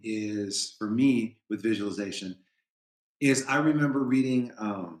thing is, for me with visualization, is I remember reading,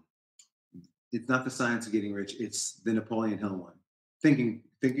 it's not The Science of Getting Rich, it's the Napoleon Hill one, Think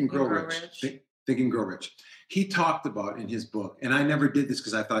and Grow Rich. Think and Grow Rich. He talked about in his book, and I never did this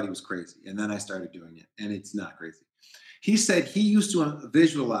because I thought he was crazy, and then I started doing it, and it's not crazy. He said he used to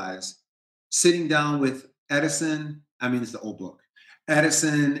visualize sitting down with Edison. I mean, it's the old book.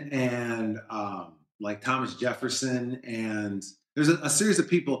 Edison and like Thomas Jefferson, and there's a series of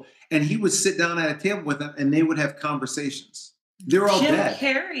people, and he would sit down at a table with them, and they would have conversations. They're all Jim dead.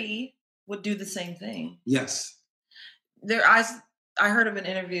 Carrey would do the same thing. Yes. I heard of an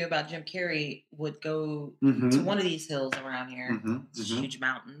interview about Jim Carrey would go to one of these hills around here, huge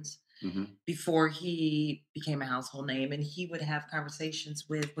mountains, before he became a household name, and he would have conversations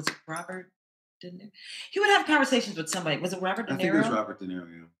with, was it Robert De Niro? He would have conversations with somebody. Was it Robert De Niro? I think it was Robert De Niro.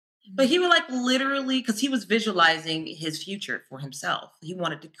 Yeah. But he would like literally, because he was visualizing his future for himself. He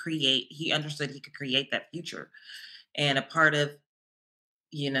wanted to create. He understood he could create that future, and a part of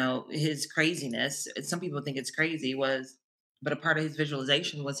his craziness. Some people think it's crazy but a part of his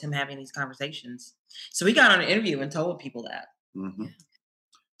visualization was him having these conversations. So he got on an interview and told people that. Mm-hmm.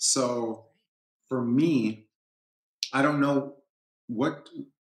 So for me, I don't know what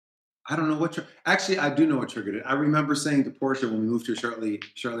actually, I do know what triggered it. I remember saying to Portia when we moved here shortly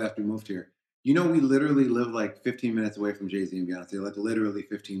after we moved here, we literally live like 15 minutes away from Jay-Z and Beyonce, like literally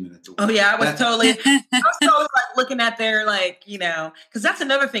 15 minutes away. Oh yeah, I was totally like looking at their because that's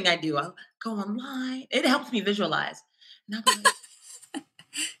another thing I do. I'll go online. It helps me visualize. And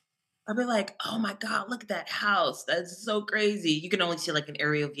I'll be like, oh my God, look at that house. That's so crazy. You can only see like an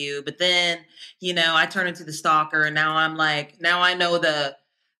aerial view, but then, I turn into the stalker, and now I'm like, now I know the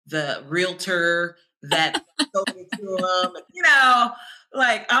realtor that sold it to him.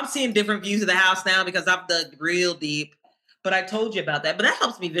 Like I'm seeing different views of the house now because I've dug real deep. But I told you about that. But that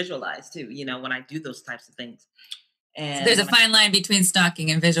helps me visualize too, when I do those types of things. And so there's a fine line between stalking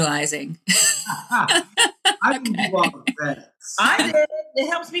and visualizing. I didn't do all of that. I did. It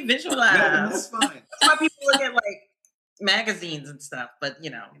helps me visualize. Yeah, that's fine. That's why people look at like magazines and stuff. But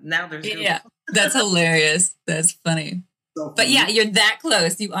now there's that's hilarious. That's funny. So but yeah, you're that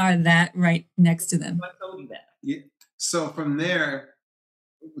close. You are that right next to them. I told you that. Yeah. So from there,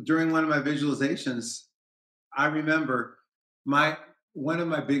 during one of my visualizations, I remember one of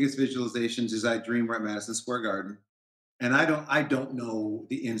my biggest visualizations is I dream we're at Madison Square Garden. And I don't know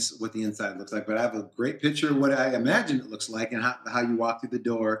what the inside looks like, but I have a great picture of what I imagine it looks like and how you walk through the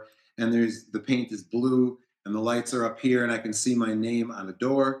door. And the paint is blue and the lights are up here and I can see my name on the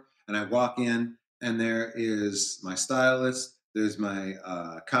door. And I walk in and there is my stylist, there's my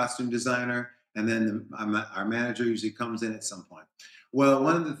costume designer, and then our manager usually comes in at some point. Well,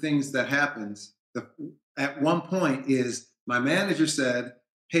 one of the things that happens at one point is my manager said,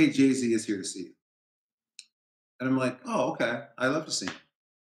 "Hey, Jay-Z is here to see you." And I'm like, "Oh, okay. I'd love to see him."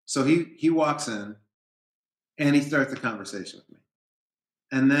 So he walks in and he starts a conversation with me.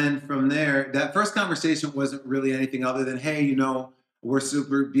 And then from there, that first conversation wasn't really anything other than, "Hey,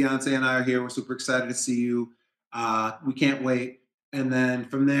 Beyonce and I are here. We're super excited to see you. We can't wait." And then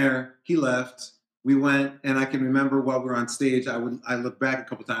from there, he left. We went, and I can remember while we were on stage, I look back a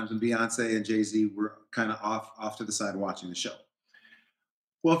couple times and Beyonce and Jay-Z were kind of off to the side watching the show.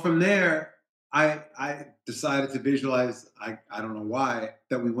 Well, from there, I decided to visualize, I don't know why,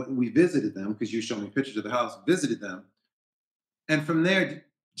 that we visited them, because you showed me pictures of the house, visited them. And from there,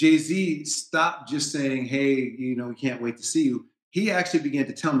 Jay-Z stopped just saying, "Hey, we can't wait to see you." He actually began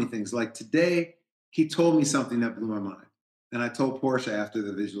to tell me things. Like today, he told me something that blew my mind. And I told Portia after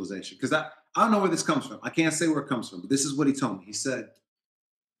the visualization, because I don't know where this comes from. I can't say where it comes from, but this is what he told me. He said,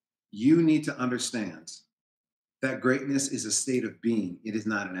 "You need to understand that greatness is a state of being. It is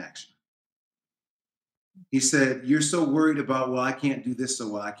not an action." He said, "You're so worried about, well, I can't do this so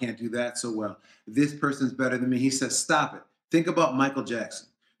well. I can't do that so well. This person's better than me." He said, "Stop it. Think about Michael Jackson.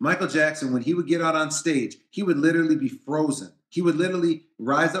 Michael Jackson, when he would get out on stage, he would literally be frozen. He would literally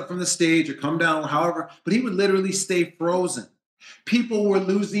rise up from the stage or come down, however, but he would literally stay frozen. People were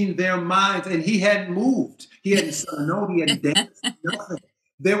losing their minds, and he hadn't moved. He hadn't sung a note. He hadn't danced, nothing.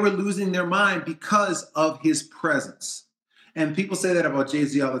 They were losing their mind because of his presence." And people say that about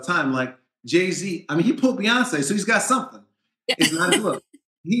Jay-Z all the time. Like, Jay-Z, he pulled Beyonce, so he's got something. It's not his look.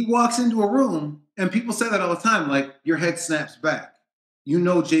 He walks into a room, and people say that all the time, like, your head snaps back.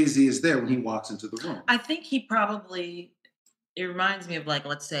 Jay-Z is there when he walks into the room. I think he probably, it reminds me of, like,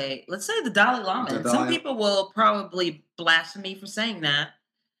 let's say the Dalai Lama. Some people will probably blaspheme me for saying that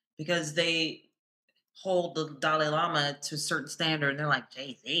because they hold the Dalai Lama to a certain standard and they're like,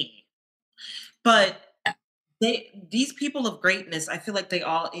 Jay-Z. But these people of greatness, I feel like they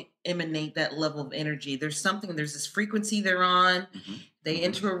all emanate that level of energy. There's this frequency they're on. Mm-hmm. They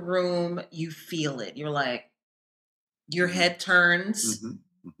enter a room, you feel it. You're like, your head turns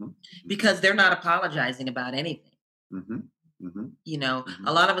because they're not apologizing about anything.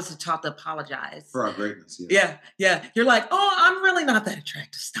 A lot of us are taught to apologize for our greatness. Yeah. You're like, "Oh, I'm really not that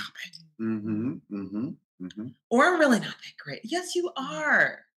attractive. Stop it." Or, "I'm really not that great." Yes, you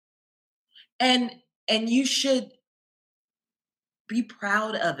are. And you should be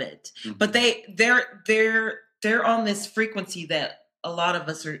proud of it. Mm-hmm. But they're on this frequency that a lot of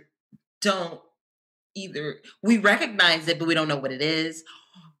us don't either we recognize it, but we don't know what it is.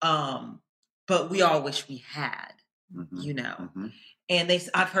 But we all wish we had, you know. Mm-hmm. And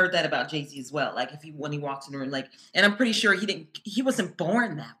I've heard that about Jay-Z as well. Like when he walks in the room, like, and I'm pretty sure he wasn't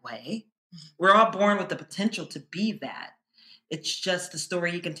born that way. We're all born with the potential to be that. It's just the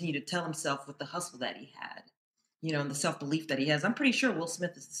story he continued to tell himself with the hustle that he had, you know, and the self-belief that he has. I'm pretty sure Will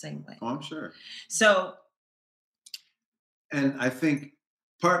Smith is the same way. Oh, I'm sure. So. And I think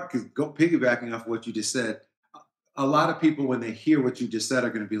because piggybacking off what you just said, a lot of people, when they hear what you just said, are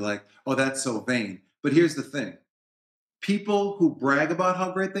going to be like, oh, that's so vain. But here's the thing. People who brag about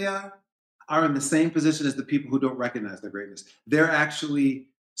how great they are in the same position as the people who don't recognize their greatness. They're actually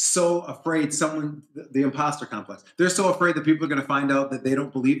so afraid the imposter complex. They're so afraid that people are going to find out that they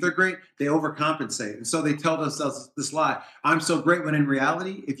don't believe they're great. They overcompensate. And so they tell themselves this lie. I'm so great, when in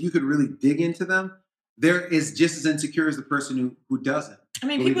reality, if you could really dig into them, they're just as insecure as the person who doesn't. I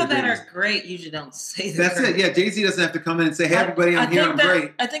mean, people that are great usually don't say that. That's it. Yeah, Jay-Z doesn't have to come in and say, hey, everybody, I'm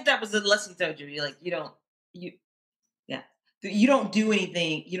great. I think that was the lesson he told you. You're like, you don't do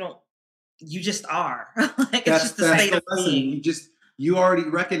anything. You just are. Like, it's just the state of being. You already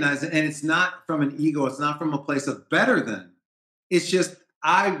recognize it. And it's not from an ego. It's not from a place of better than. It's just,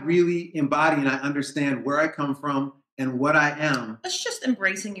 I really embody and I understand where I come from and what I am. It's just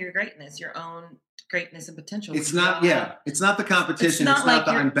embracing your greatness, your own greatness and potential. It's not, it's not the competition. It's not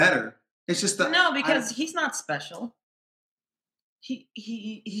that I'm better. It's just because he's not special.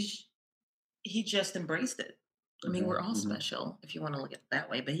 He just embraced it. I mean, we're all special if you want to look at it that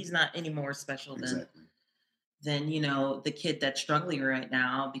way, but he's not any more special than the kid that's struggling right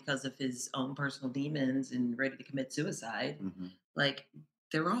now because of his own personal demons and ready to commit suicide. Mm-hmm. Like,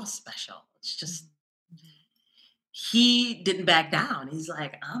 they're all special. It's just he didn't back down. He's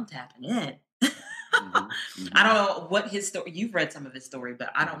like, I'm tapping in. I don't know what his story. You've read some of his story, but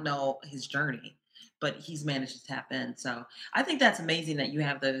I don't know his journey. But he's managed to tap in. So I think that's amazing that you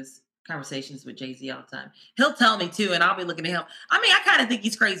have those conversations with Jay-Z all the time. He'll tell me too, and I'll be looking at him. I mean, I kind of think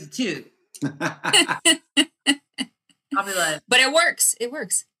he's crazy too. I'll be like, but it works. It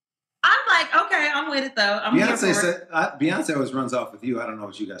works. I'm like, okay, I'm with it though. Beyonce always runs off with you. I don't know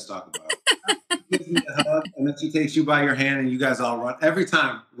what you guys talk about. She gives me a hug, and then she takes you by your hand, and you guys all run every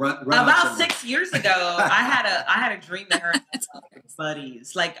time. Run about 6 years ago, I had a dream that her and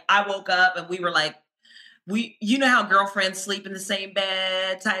buddies. Like, I woke up and we were like, you know how girlfriends sleep in the same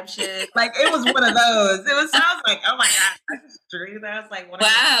bed type shit. Like, it was one of those. I was like, oh my god, I just dreamed that. I was like, wow,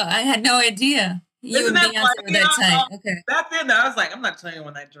 I had no idea. You and Beyonce were that tight. Okay, that's it. I was like, I'm not telling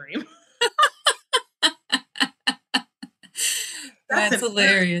anyone that dream. That's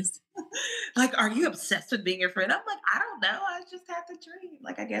hilarious. Like, are you obsessed with being your friend? I'm like, I don't know. I just had the dream.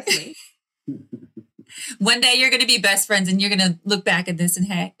 Like, I guess me. One day you're going to be best friends and you're going to look back at this and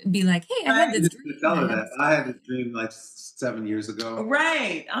be like, hey, I had this dream. Tell her that. I had this dream like 7 years ago.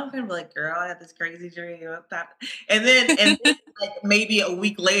 Right. I'm going to be like, girl, I had this crazy dream. And then like maybe a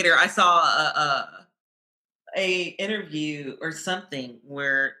week later, I saw a interview or something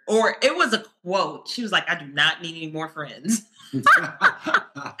or it was a quote. She was like, I do not need any more friends.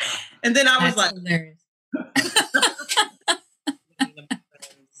 And then I was like, hilarious.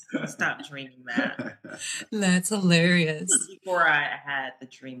 Stop dreaming that. That's hilarious. Before I had the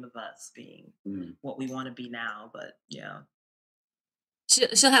dream of us being what we want to be now, but yeah.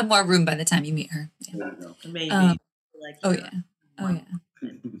 She'll have more room by the time you meet her. Yeah. Maybe. Oh yeah.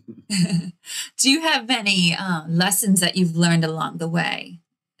 Do you have any lessons that you've learned along the way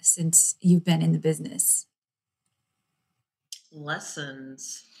since you've been in the business?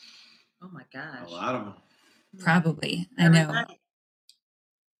 Lessons. Oh my gosh. A lot of them. Probably. I know.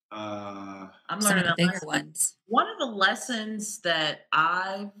 I'm some learning of the bigger ones. One of the lessons that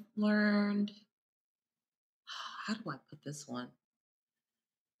I've learned, how do I put this one?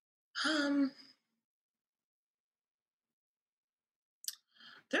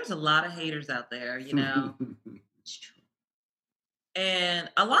 There's a lot of haters out there, you know. It's true. And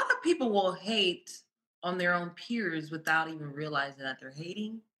a lot of people will hate on their own peers without even realizing that they're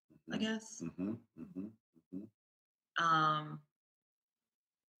hating, I guess.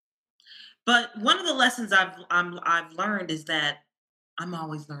 But one of the lessons I've learned is that I'm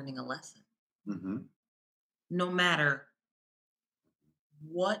always learning a lesson, no matter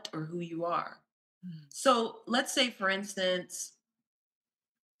what or who you are. So let's say, for instance,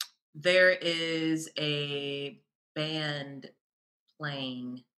 there is a band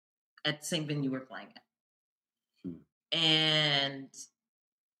playing at the same venue we're playing at, and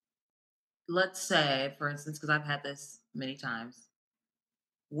let's say, for instance, because I've had this many times,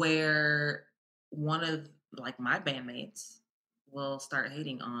 where one of like my bandmates will start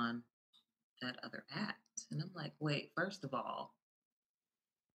hating on that other act. And I'm like, wait, first of all,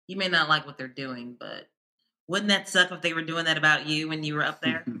 you may not like what they're doing, but wouldn't that suck if they were doing that about you when you were up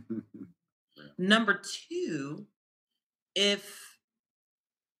there? Number two, if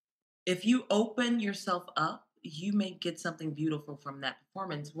you open yourself up, you may get something beautiful from that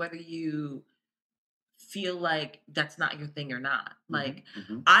performance, whether you feel like that's not your thing or not. Like,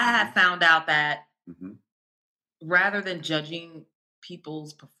 I have found out that rather than judging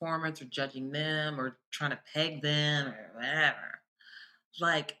people's performance or judging them or trying to peg them or whatever,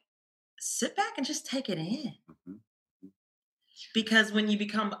 like, sit back and just take it in. Because when you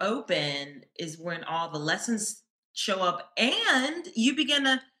become open is when all the lessons show up, and you begin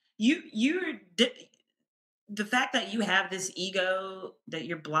to the fact that you have this ego that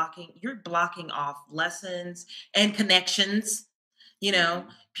you're blocking off lessons and connections,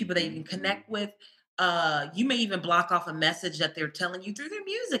 people that you can connect with. You may even block off a message that they're telling you through their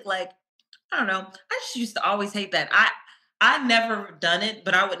music. Like, I don't know. I just used to always hate that. I never done it,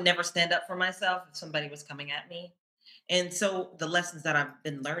 but I would never stand up for myself if somebody was coming at me. And so the lessons that I've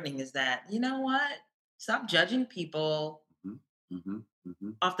been learning is that, you know what? Stop judging people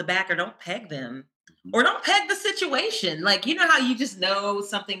off the back, or don't peg them, or don't peg the situation. Like, you know how you just know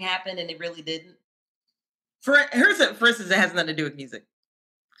something happened and it really didn't? For instance, it has nothing to do with music.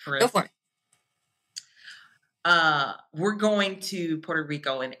 Go for it. We're going to Puerto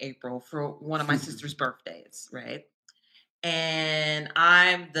Rico in April for one of my sister's birthdays, right? And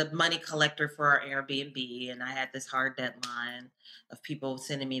I'm the money collector for our Airbnb, and I had this hard deadline of people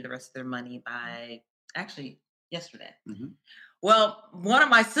sending me the rest of their money by actually yesterday. Well, one of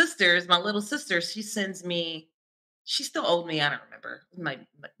my sisters, my little sister, she sends me, she still owed me, I don't remember,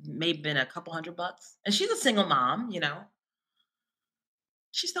 maybe been a couple $100, and she's a single mom,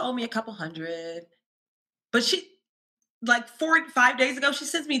 she still owed me a couple $100, but she, like 5 days ago, she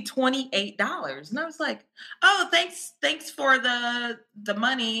sends me $28. And I was like, oh, thanks for the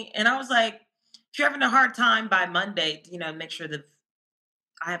money. And I was like, if you're having a hard time by Monday, make sure that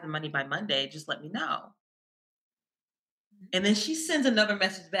I have the money by Monday, just let me know. And then she sends another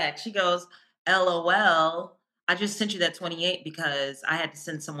message back. She goes, LOL, I just sent you that 28 because I had to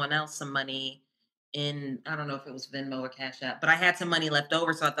send someone else some money in, I don't know if it was Venmo or Cash App, but I had some money left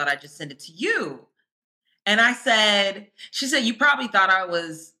over, so I thought I'd just send it to you. And she said, you probably thought I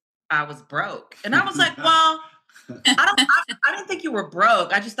was broke. And I was like, well, I didn't think you were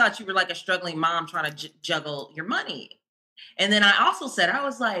broke. I just thought you were like a struggling mom trying to juggle your money. And then I also said, I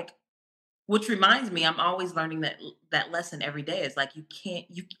was like, which reminds me, I'm always learning that lesson every day. Is like, you can't,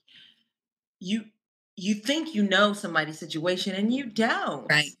 you think you know somebody's situation and you don't.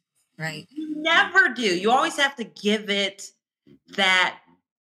 Right. You never do. You always have to give it that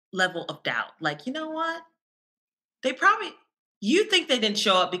level of doubt. Like, you know what? You think they didn't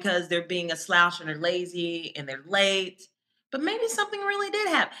show up because they're being a slouch and they're lazy and they're late, but maybe something really did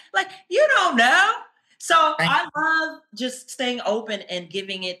happen. Like, you don't know. So I love just staying open and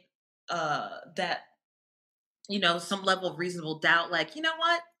giving it that, some level of reasonable doubt. Like, you know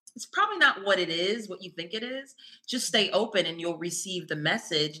what? It's probably not what you think it is. Just stay open and you'll receive the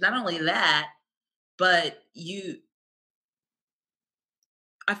message. Not only that, but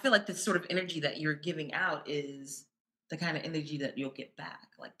I feel like this sort of energy that you're giving out is the kind of energy that you'll get back.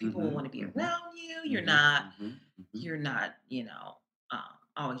 Like, people will want to be around you. You're not,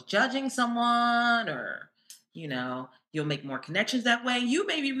 always judging someone, or, you'll make more connections that way. You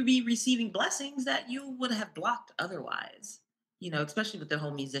maybe be receiving blessings that you would have blocked otherwise, especially with the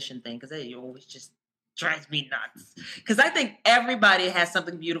whole musician thing, because it always just drives me nuts. Because I think everybody has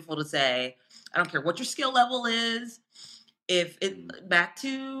something beautiful to say. I don't care what your skill level is. If it back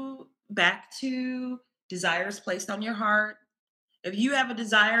to desires placed on your heart. If you have a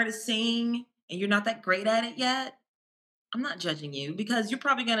desire to sing and you're not that great at it yet, I'm not judging you, because you're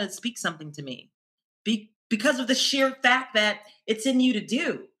probably going to speak something to me because of the sheer fact that it's in you to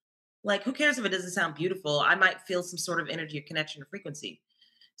do. Like, who cares if it doesn't sound beautiful? I might feel some sort of energy or connection or frequency.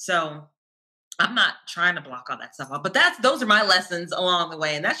 So I'm not trying to block all that stuff off, but those are my lessons along the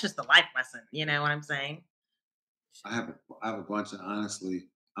way. And that's just a life lesson. You know what I'm saying? I have a bunch, and honestly,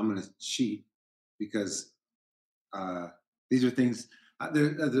 I'm going to cheat because these are things.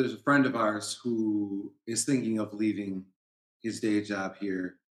 There's a friend of ours who is thinking of leaving his day job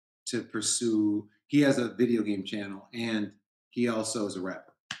here to pursue. He has a video game channel, and he also is a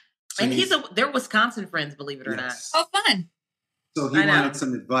rapper. So and they're Wisconsin friends, believe it or not. Oh, fun. So he wanted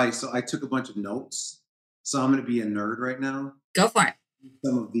some advice. So I took a bunch of notes. So I'm going to be a nerd right now. Go for it.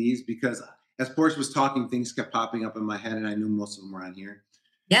 Some of these, because as Portia was talking, things kept popping up in my head, and I knew most of them were on here.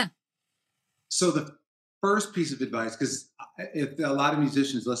 Yeah. So first piece of advice, because if a lot of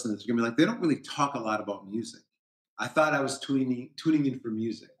musicians listen to this, you're gonna be like, they don't really talk a lot about music. I thought I was tuning in for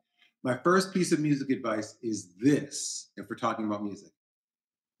music. My first piece of music advice is this, if we're talking about music.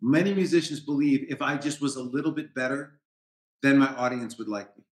 Many musicians believe if I just was a little bit better, then my audience would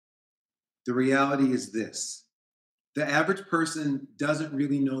like me. The reality is this: the average person doesn't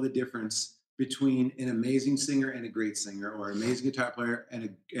really know the difference between an amazing singer and a great singer, or an amazing guitar player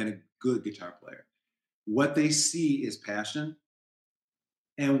and a good guitar player. What they see is passion,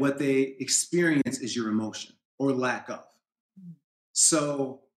 and what they experience is your emotion or lack of.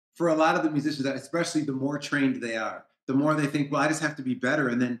 So for a lot of the musicians, especially the more trained they are, the more they think, well, I just have to be better,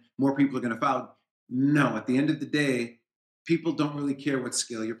 and then more people are going to follow. No, at the end of the day, people don't really care what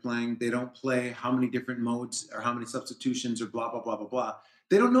scale you're playing. They don't play how many different modes or how many substitutions or blah, blah, blah, blah, blah.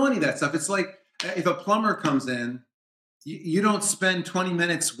 They don't know any of that stuff. It's like if a plumber comes in, you don't spend 20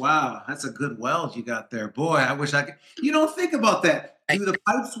 minutes. Wow, that's a good weld you got there. Boy, I wish I could. You don't think about that. Do the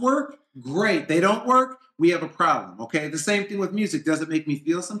pipes work? Great. They don't work? We have a problem. Okay. The same thing with music. Does it make me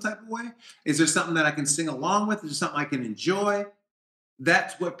feel some type of way? Is there something that I can sing along with? Is there something I can enjoy?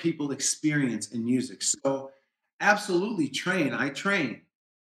 That's what people experience in music. So absolutely train. I train.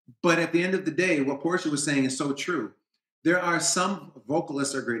 But at the end of the day, what Portia was saying is so true. There are some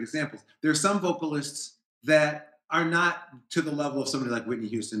vocalists are great examples. There are some vocalists that are not to the level of somebody like Whitney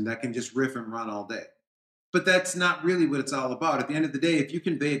Houston that can just riff and run all day. But that's not really what it's all about. At the end of the day, if you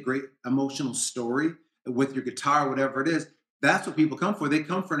convey a great emotional story with your guitar, whatever it is, that's what people come for. They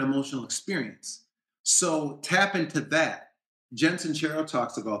come for an emotional experience. So tap into that. Jen Sincero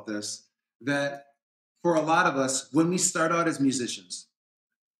talks about this, that for a lot of us, when we start out as musicians,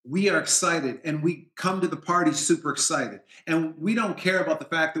 we are excited and we come to the party super excited. And we don't care about the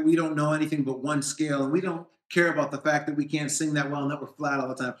fact that we don't know anything but one scale. And we don't care about the fact that we can't sing that well and that we're flat all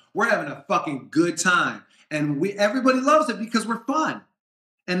the time. We're having a fucking good time. And everybody loves it because we're fun.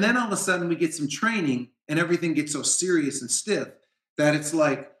 And then all of a sudden we get some training and everything gets so serious and stiff that it's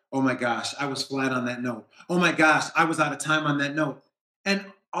like, oh my gosh, I was flat on that note. Oh my gosh, I was out of time on that note. And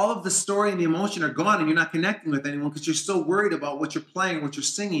all of the story and the emotion are gone and you're not connecting with anyone because you're so worried about what you're playing, what you're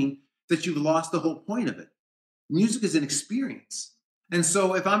singing, that you've lost the whole point of it. Music is an experience. And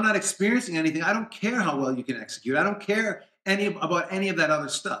so if I'm not experiencing anything, I don't care how well you can execute. I don't care about any of that other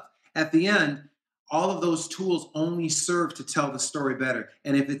stuff. At the end, all of those tools only serve to tell the story better.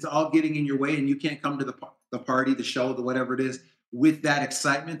 And if it's all getting in your way and you can't come to the party, the show, the whatever it is, with that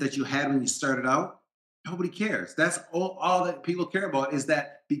excitement that you had when you started out, nobody cares. That's all that people care about is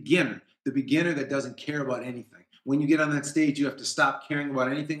that beginner, the beginner that doesn't care about anything. When you get on that stage, you have to stop caring about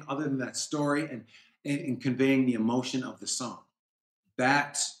anything other than that story and conveying the emotion of the song.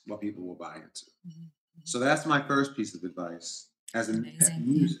 That's what people will buy into. Mm-hmm. So that's my first piece of advice as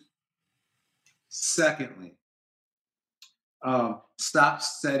music. Secondly, stop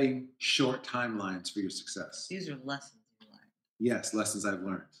setting short timelines for your success. These are lessons you learned. Yes, lessons I've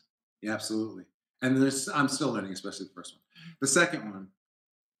learned. Yeah, absolutely. And I'm still learning, especially the first one. The second one,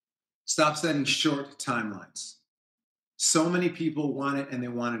 stop setting short timelines. So many people want it and they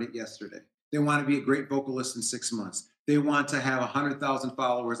wanted it yesterday. They want to be a great vocalist in 6 months. They want to have 100,000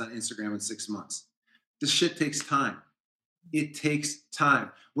 followers on Instagram in 6 months. This shit takes time. It takes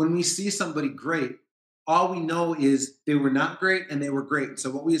time. When we see somebody great, all we know is they were not great and they were great. So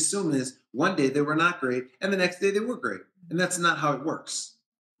what we assume is one day they were not great and the next day they were great. And that's not how it works.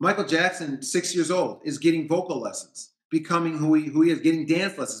 Michael Jackson, 6 years old, is getting vocal lessons, becoming who he is, getting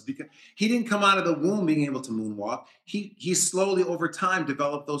dance lessons. Because he didn't come out of the womb being able to moonwalk. He slowly over time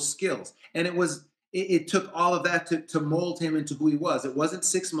developed those skills. And it took all of that to mold him into who he was. It wasn't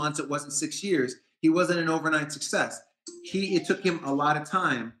 6 months. It wasn't 6 years. He wasn't an overnight success. It took him a lot of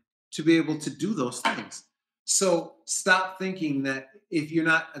time to be able to do those things. So stop thinking that if you're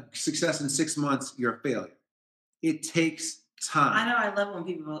not a success in 6 months, you're a failure. It takes time. I know. I love when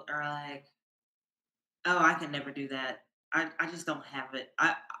people are like, "Oh, I can never do that. I just don't have it.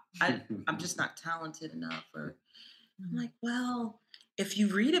 I'm just not talented enough." Or I'm like, well, if you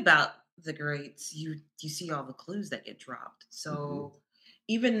read about the greats, you see all the clues that get dropped. So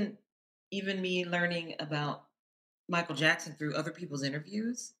even me learning about Michael Jackson through other people's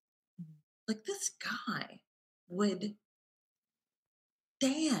interviews, like this guy would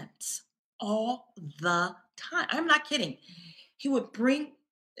dance all the time. I'm not kidding. He would bring.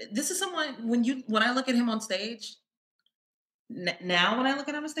 This is someone when I look at him on stage. Now, when I look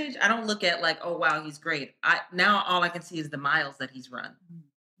at him on stage, I don't look at like, oh wow, he's great. Now all I can see is the miles that he's run,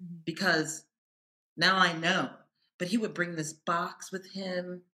 because now I know. But he would bring this box with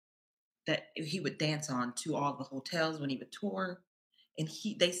him that he would dance on to all the hotels when he would tour, and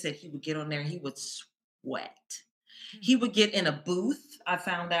they said he would get on there and he would wet. He would get in a booth, I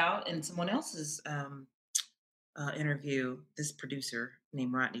found out in someone else's interview, this producer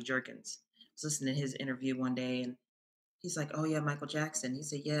named Rodney Jerkins. I was listening to his interview one day, and he's like, "Oh yeah, Michael Jackson." He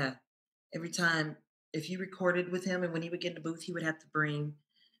said, "Yeah, every time if you recorded with him, and when he would get in the booth, he would have to bring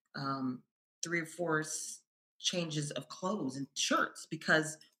um, 3 or 4 changes of clothes and shirts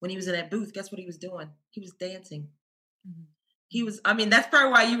because when he was in that booth, guess what he was doing? He was dancing. Mhm. He was. I mean, that's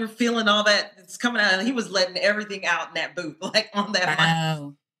probably why you were feeling all that that's coming out. He was letting everything out in that booth, like on that mic,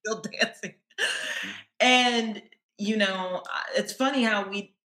 Wow. still dancing. And it's funny how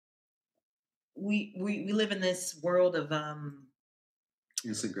we live in this world of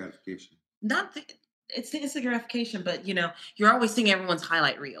Instant gratification. not the, it's the instant gratification, but you're always seeing everyone's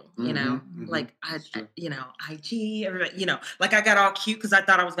highlight reel. Like IG, everybody. Like I got all cute because I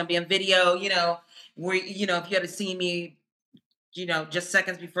thought I was gonna be on video. Where if you had to see me, just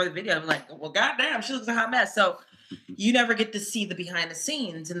seconds before the video, I'm like, well, goddamn, she looks a hot mess. So you never get to see the behind the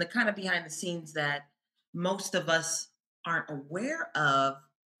scenes and the kind of behind the scenes that most of us aren't aware of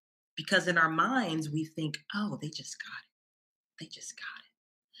because in our minds we think, oh, they just got it. They just got it.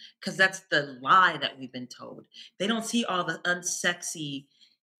 Because that's the lie that we've been told. They don't see all the unsexy,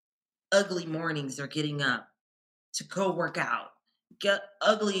 ugly mornings they're getting up to go work out, get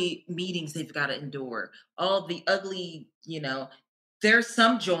ugly meetings they've got to endure, all the ugly, there's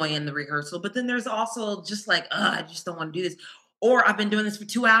some joy in the rehearsal, but then there's also just like, I just don't want to do this. Or I've been doing this for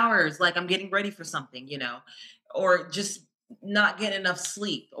 2 hours, like I'm getting ready for something, or just not getting enough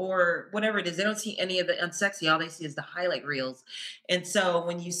sleep or whatever it is. They don't see any of the unsexy. All they see is the highlight reels. And so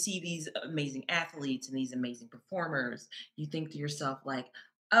when you see these amazing athletes and these amazing performers, you think to yourself, like,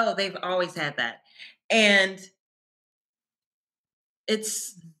 oh, they've always had that. And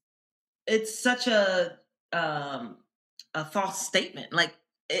it's such a false statement. Like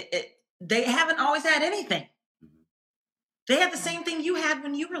they haven't always had anything. They had the same thing you had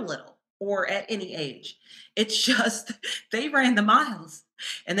when you were little or at any age. It's just they ran the miles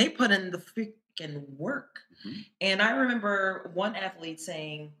and they put in the freaking work. And I remember one athlete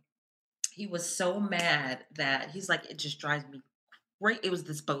saying he was so mad that he's like, it just drives me crazy. It was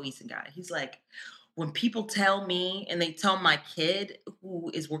this Boesan guy. He's like, when people tell me and they tell my kid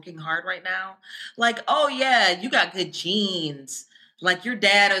who is working hard right now, like, oh yeah, you got good genes. Like your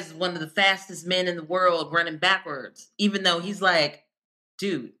dad is one of the fastest men in the world running backwards. Even though he's like,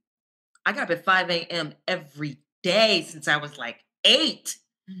 dude, I got up at 5 a.m. every day since I was like 8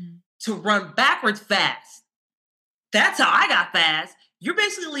 to run backwards fast. That's how I got fast. You're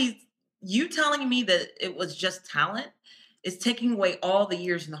basically, you telling me that it was just talent is taking away all the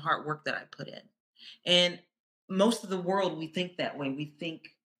years and the hard work that I put in. And most of the world, we think that way. We think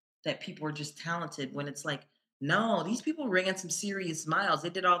that people are just talented when it's like, no, these people ran some serious miles. They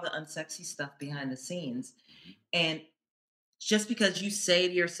did all the unsexy stuff behind the scenes. And just because you say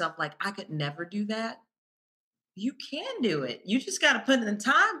to yourself, like, I could never do that, you can do it. You just got to put it in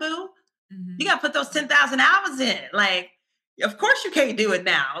time, boo. You got to put those 10,000 hours in. Like, of course you can't do it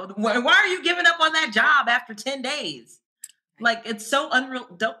now. Why are you giving up on that job after 10 days? Like, it's so unreal.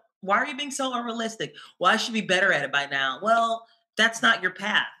 Why are you being so unrealistic? Well, I should be better at it by now. Well, that's not your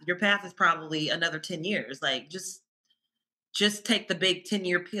path. Your path is probably another 10 years. Like, just take the big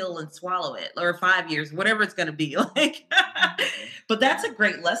 10-year pill and swallow it, or 5 years, whatever it's going to be. Like, but that's a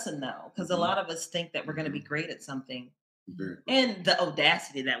great lesson, though, because a lot of us think that we're going to be great at something. And the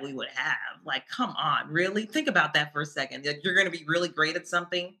audacity that we would have, like, come on, really? Think about that for a second. Like, you're going to be really great at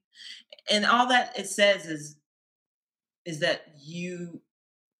something. And all that it says is that you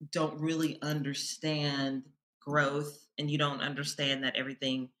don't really understand growth and you don't understand that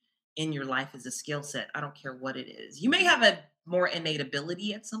everything in your life is a skill set. I don't care what it is. You may have a more innate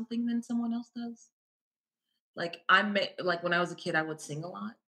ability at something than someone else does. Like like when I was a kid, I would sing a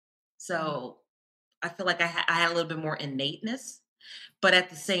lot. So I feel like I had a little bit more innateness, but at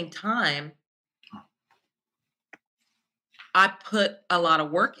the same time, I put a lot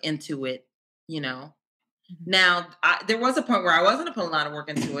of work into it, you know. Now, there was a point where I wasn't putting a lot of work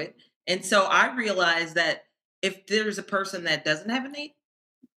into it. And so I realized that if there's a person that doesn't have innate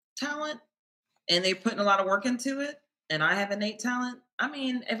talent and they're putting a lot of work into it and I have innate talent, I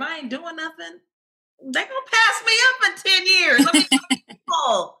mean, if I ain't doing nothing, they're going to pass me up in 10 years. I mean,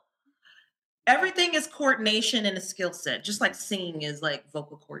 people. Everything is coordination and a skill set, just like singing is like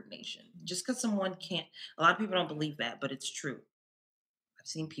vocal coordination. Just because someone can't, a lot of people don't believe that, but it's true. I've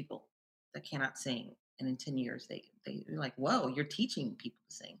seen people that cannot sing, and in 10 years, they're like, whoa, you're teaching people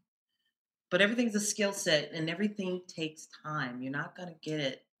to sing. But everything's a skill set, and everything takes time. You're not going to get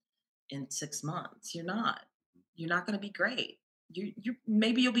it in 6 months. You're not. You're not going to be great. You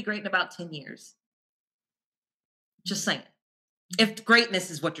maybe you'll be great in about 10 years. Just saying. If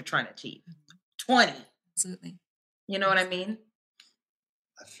greatness is what you're trying to achieve. 20. Absolutely. You know what I mean?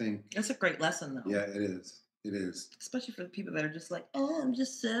 I think That's a great lesson, though. Yeah, it is. It is. Especially for the people that are just like, oh, I'm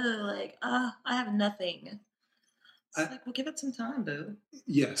just so like, I have nothing. It's like, well, give it some time, boo.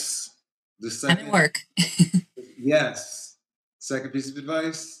 Yes. The Time second and work. Yes. Second piece of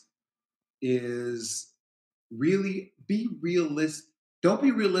advice is really be realistic. Don't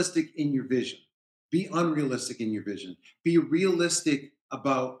be realistic in your vision. Be unrealistic in your vision. Be realistic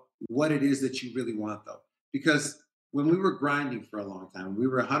about what it is that you really want, though. Because when we were grinding for a long time, we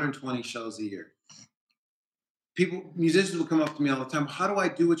were 120 shows a year. Musicians would come up to me all the time. How do I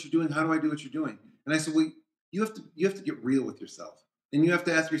do what you're doing? How do I do what you're doing? And I said, well, you have to get real with yourself. And you have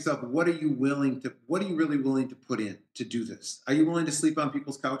to ask yourself, what are you really willing to put in to do this? Are you willing to sleep on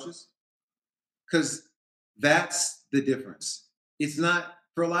people's couches? Because that's the difference. It's not,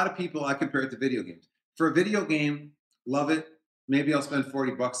 for a lot of people, I compare it to video games. For a video game, love it. Maybe I'll spend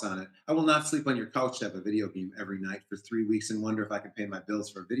 $40 on it. I will not sleep on your couch to have a video game every night for 3 weeks and wonder if I can pay my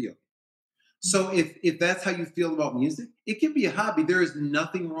bills for a video game. So if that's how you feel about music, it can be a hobby. There is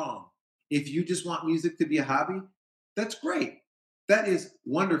nothing wrong. If you just want music to be a hobby, that's great. That is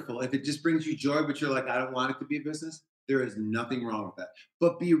wonderful. If it just brings you joy, but you're like, I don't want it to be a business, there is nothing wrong with that.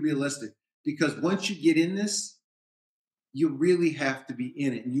 But be realistic, because once you get in this, you really have to be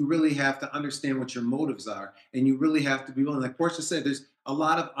in it, and you really have to understand what your motives are, and you really have to be willing. Like Portia said, there's a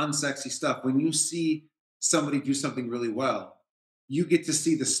lot of unsexy stuff. When you see somebody do something really well, you get to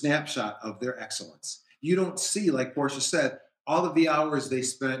see the snapshot of their excellence. You don't see, like Portia said, all of the hours they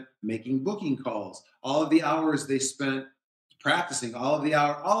spent making booking calls, all of the hours they spent practicing, all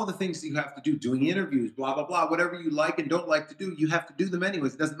of the things that you have to do, doing interviews, blah, blah, blah, whatever you like and don't like to do, you have to do them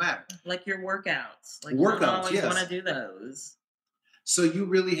anyways. It doesn't matter. Like your workouts. Like Workouts, you don't always yes. want to do those. So you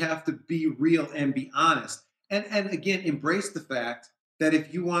really have to be real and be honest. And again, embrace the fact that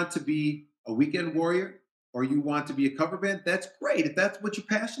if you want to be a weekend warrior or you want to be a cover band, that's great. If that's what your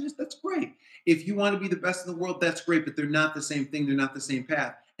passion is, that's great. If you want to be the best in the world, that's great, but they're not the same thing. They're not the same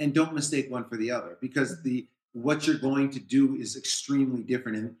path. And don't mistake one for the other, because what you're going to do is extremely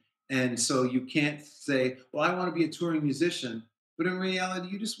different. And so you can't say, well, I want to be a touring musician, but in reality,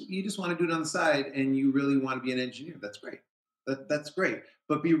 you just want to do it on the side and you really want to be an engineer. That's great. That's great,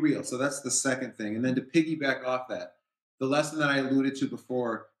 but be real. So that's the second thing. And then to piggyback off that, the lesson that I alluded to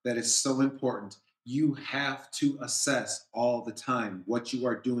before that is so important, you have to assess all the time what you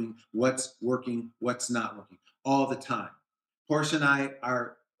are doing, what's working, what's not working, all the time. Portia and I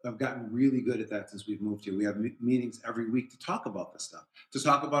have gotten really good at that since we've moved here. We have meetings every week to talk about this stuff, to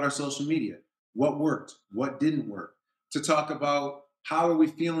talk about our social media, what worked, what didn't work, to talk about how are we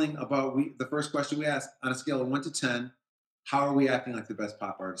feeling about the first question we ask on a scale of 1 to 10, how are we acting like the best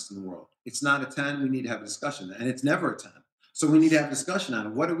pop artists in the world? It's not a 10. We need to have a discussion, and it's never a 10. So we need to have a discussion on it.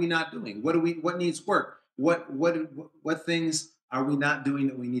 What are we not doing? What needs work? What things are we not doing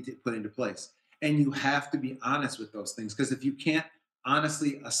that we need to put into place? And you have to be honest with those things, because if you can't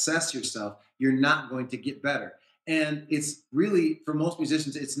honestly assess yourself, you're not going to get better. And it's really, for most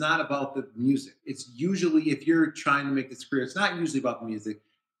musicians, it's not about the music. It's usually, if you're trying to make this career, it's not usually about the music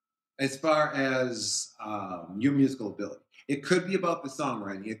as far as your musical ability. It could be about the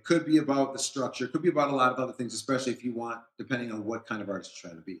songwriting. It could be about the structure. It could be about a lot of other things, especially if you want, depending on what kind of artist you're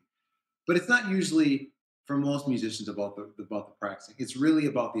trying to be. But it's not usually, for most musicians, about the practicing. It's really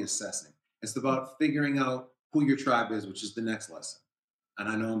about the assessing. It's about figuring out who your tribe is, which is the next lesson. And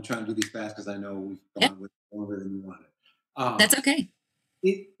I know I'm trying to do these fast because I know we've gone with longer than you wanted. That's okay.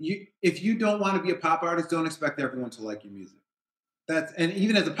 If you don't want to be a pop artist, don't expect everyone to like your music. And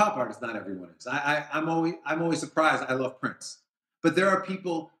even as a pop artist, not everyone is. I'm always surprised. I love Prince, but there are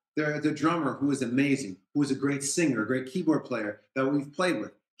people. The drummer who is amazing, who is a great singer, a great keyboard player that we've played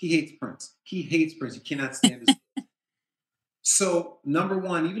with. He hates Prince. He cannot stand his. So number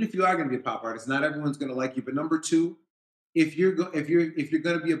one, even if you are going to be a pop artist, not everyone's going to like you. But number two, if you're going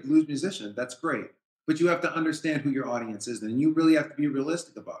to be a blues musician, that's great. But you have to understand who your audience is, and you really have to be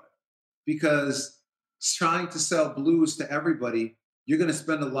realistic about it, because trying to sell blues to everybody, you're going to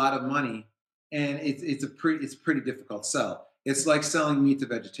spend a lot of money, and it's a pretty difficult sell. It's like selling meat to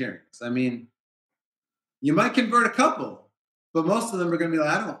vegetarians. I mean, you might convert a couple, but most of them are going to be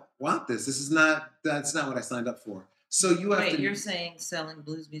like, I don't want this. That's not what I signed up for. So you have to. You're saying selling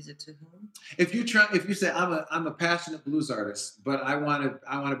blues music to whom? If you say I'm a passionate blues artist, but I want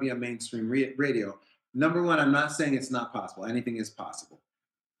to be on mainstream radio. Number one, I'm not saying it's not possible. Anything is possible,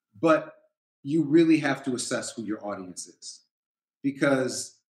 but you really have to assess who your audience is,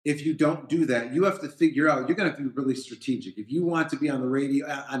 because if you don't do that, you have to figure out, you're going to have to be really strategic. If you want to be on the radio,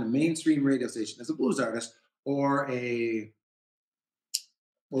 on a mainstream radio station as a blues artist, or a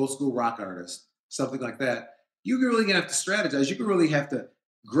old school rock artist, something like that, you're really gonna have to strategize. You're gonna really have to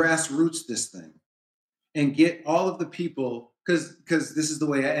grassroots this thing and get all of the people, because this is the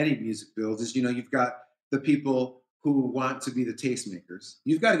way any music builds, is you've got the people who want to be the tastemakers.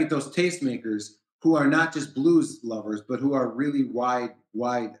 You've got to get those tastemakers who are not just blues lovers, but who are really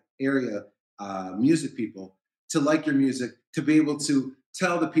wide area music people to like your music, to be able to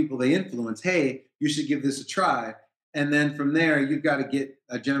tell the people they influence, hey, you should give this a try. And then from there, you've got to get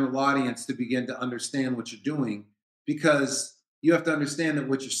a general audience to begin to understand what you're doing, because you have to understand that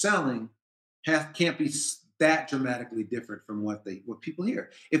what you're selling can't be that dramatically different from what people hear.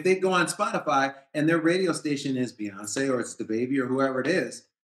 If they go on Spotify and their radio station is Beyonce or it's the Baby or whoever it is,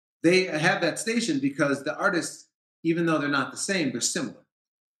 they have that station because the artists, even though they're not the same, they're similar.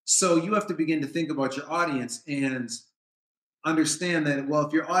 So you have to begin to think about your audience and understand that, well,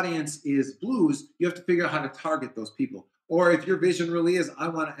 if your audience is blues, you have to figure out how to target those people. Or if your vision really is,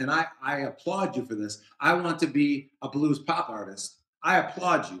 I applaud you for this, I want to be a blues pop artist. I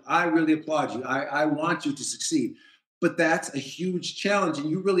applaud you. I really applaud you. I want you to succeed. But that's a huge challenge, and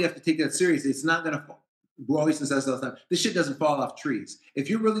you really have to take that seriously. It's not going to, Royce says all the time, this shit doesn't fall off trees. If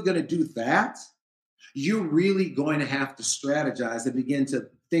you're really going to do that, you're really going to have to strategize and begin to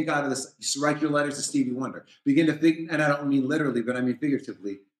think out of this. Write your letters to Stevie Wonder. Begin to think, and I don't mean literally, but I mean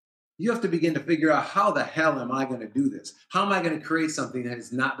figuratively. You have to begin to figure out, how the hell am I going to do this? How am I going to create something that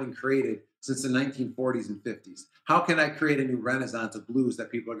has not been created since the 1940s and 50s? How can I create a new renaissance of blues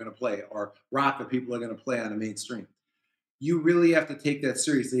that people are going to play, or rock that people are going to play on a mainstream? You really have to take that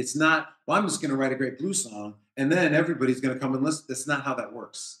seriously. It's not, well, I'm just going to write a great blues song and then everybody's going to come and listen. That's not how that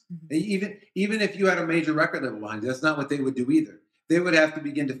works. Mm-hmm. Even if you had a major record label behind you, that's not what they would do either. They would have to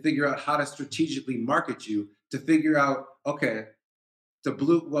begin to figure out how to strategically market you, to figure out, okay,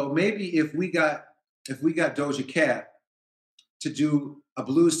 maybe if we got Doja Cat to do a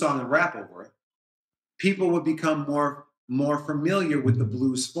blues song and rap over it, people would become more familiar with the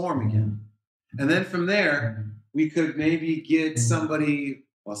blues form again. And then from there, we could maybe get somebody,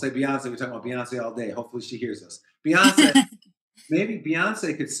 well, I'll say Beyonce, we're talking about Beyonce all day. Hopefully she hears us. Maybe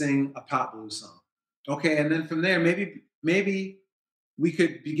Beyonce could sing a pop blues song. Okay, and then from there, maybe we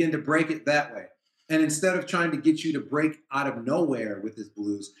could begin to break it that way. And instead of trying to get you to break out of nowhere with this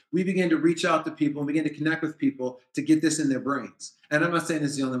blues, we begin to reach out to people and begin to connect with people to get this in their brains. And I'm not saying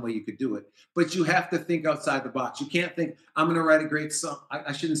this is the only way you could do it, but you have to think outside the box. You can't think, I'm going to write a great song.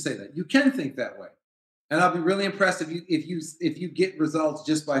 I shouldn't say that. You can think that way. And I'll be really impressed if you get results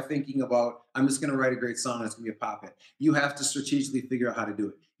just by thinking about, I'm just going to write a great song, it's going to be a pop hit. You have to strategically figure out how to do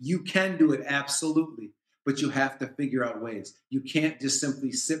it. You can do it, absolutely, but you have to figure out ways. You can't just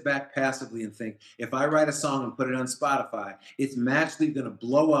simply sit back passively and think, if I write a song and put it on Spotify, it's magically going to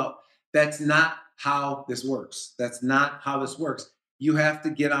blow up. That's not how this works. That's not how this works. You have to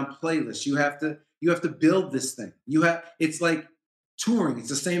get on playlists. You have to build this thing. It's like touring. It's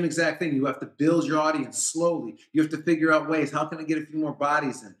the same exact thing. You have to build your audience slowly. You have to figure out ways. How can I get a few more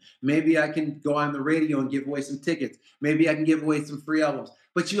bodies in? Maybe I can go on the radio and give away some tickets. Maybe I can give away some free albums.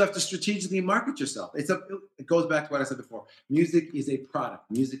 But you have to strategically market yourself. It goes back to what I said before. Music is a product.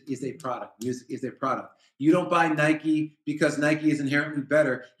 Music is a product. Music is a product. You don't buy Nike because Nike is inherently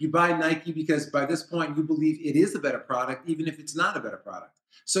better. You buy Nike because by this point you believe it is a better product, even if it's not a better product.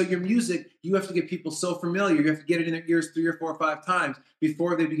 So your music, you have to get people so familiar, you have to get it in their ears 3 or 4 or 5 times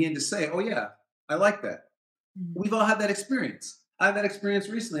before they begin to say, oh yeah, I like that. Mm-hmm. We've all had that experience. I had that experience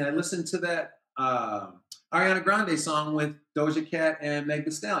recently. I listened to that Ariana Grande song with Doja Cat and Meg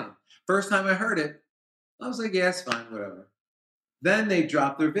Thee Stallion. First time I heard it, I was like, yeah, it's fine, whatever. Then they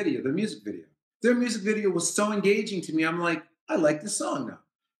dropped their music video. Their music video was so engaging to me. I'm like, I like this song now.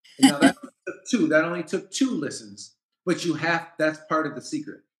 And now that only took 2 listens. But that's part of the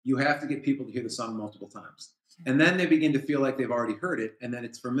secret. You have to get people to hear the song multiple times. And then they begin to feel like they've already heard it, and then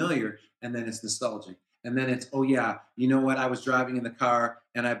it's familiar, and then it's nostalgic. And then it's, oh yeah, you know what? I was driving in the car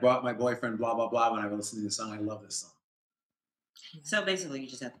and I bought my boyfriend blah, blah, blah when I was listening to the song. I love this song. So basically you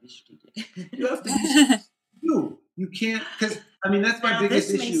just have to be strategic. You have to be You can't, because I mean, that's my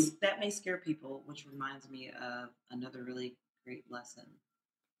biggest issue. That may scare people, which reminds me of another really great lesson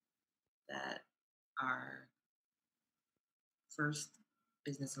that our first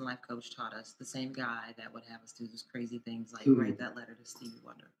business and life coach taught us, the same guy that would have us do those crazy things like write that letter to Stevie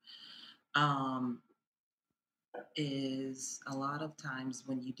Wonder, is a lot of times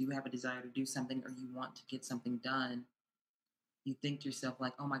when you do have a desire to do something or you want to get something done, you think to yourself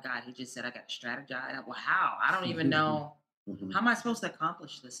like, oh my God, he just said I got to strategize. Well, how? I don't even know. How am I supposed to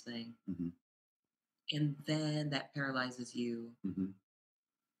accomplish this thing? And then that paralyzes you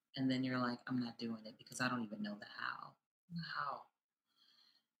And then you're like, I'm not doing it because I don't even know the how. How?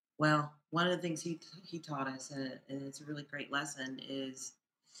 Well, one of the things he taught us, and it's a really great lesson, is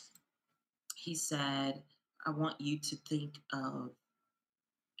he said, I want you to think of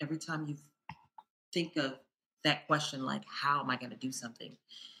every time you think of that question, like, how am I going to do something?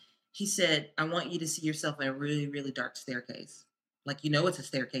 He said, I want you to see yourself in a really, really dark staircase. Like, it's a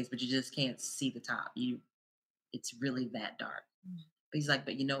staircase, but you just can't see the top. It's really that dark. But he's like,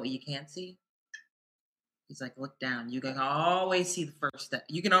 but you know what you can't see? He's like, look down. You can always see the first step.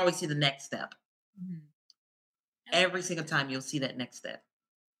 You can always see the next step. Every single time you'll see that next step.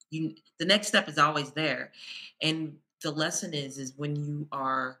 The next step is always there. And the lesson is when you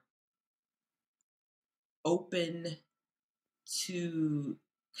are open to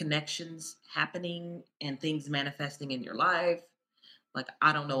connections happening and things manifesting in your life. Like,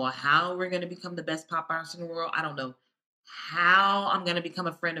 I don't know how we're going to become the best pop artists in the world. I don't know how I'm going to become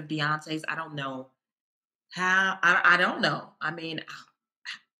a friend of Beyonce's. I don't know how. I don't know. I mean,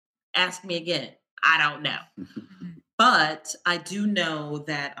 ask me again. I don't know. But I do know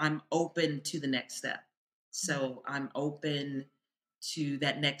that I'm open to the next step. So I'm open to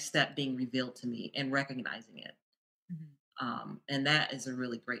that next step being revealed to me and recognizing it. And that is a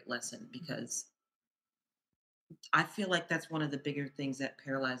really great lesson because I feel like that's one of the bigger things that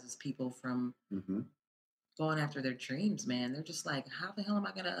paralyzes people from going after their dreams, man. They're just like, how the hell am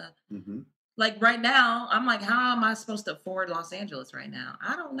I going to, like right now, I'm like, how am I supposed to afford Los Angeles right now?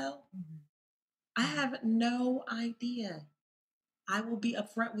 I don't know. I have no idea. I will be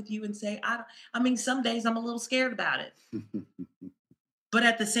upfront with you and say, I mean, some days I'm a little scared about it. But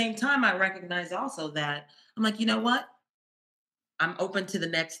at the same time, I recognize also that I'm like, you know what? I'm open to the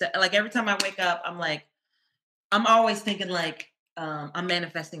next step. Like every time I wake up, I'm like, I'm always thinking like, I'm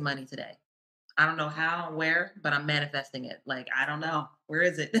manifesting money today. I don't know how, where, but I'm manifesting it. Like, I don't know. Where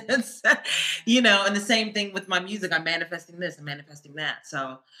is it? And the same thing with my music. I'm manifesting this, I'm manifesting that.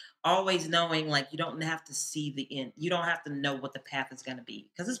 So always knowing like you don't have to see the end. You don't have to know what the path is going to be.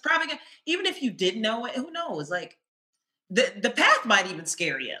 Because it's probably going to, even if you did know it, who knows? Like the path might even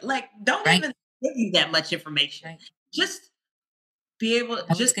scare you. Like, don't even give you that much information. Right. Just be able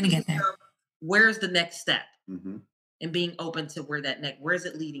to just going to get there. Where's the next step? And being open to where's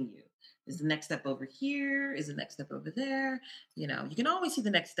it leading you? Is the next step over here? Is the next step over there? You can always see the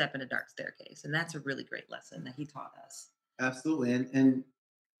next step in a dark staircase. And that's a really great lesson that he taught us. Absolutely. And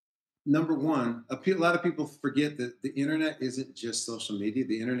number one, a lot of people forget that the internet isn't just social media.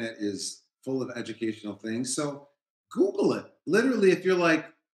 The internet is full of educational things. So Google it. Literally, if you're like,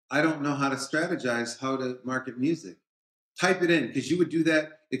 I don't know how to strategize, how to market music, type it in, because you would do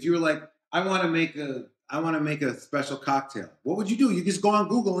that if you were like, I want to make a special cocktail. What would you do? You just go on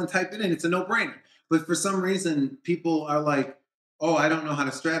Google and type it in. It's a no-brainer. But for some reason, people are like, oh, I don't know how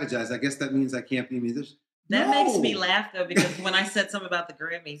to strategize. I guess that means I can't be a musician. That makes me laugh, though, because when I said something about the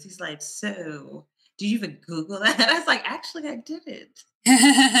Grammys, he's like, so do you even Google that? I was like, actually, I did it.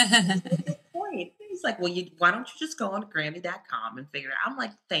 Good point. He's like, well, why don't you just go on to Grammy.com and figure it out? I'm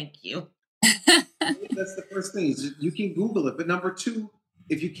like, thank you. That's the first thing. Is you can Google it. But number two,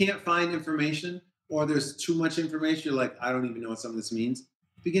 if you can't find information or there's too much information, you're like, I don't even know what some of this means,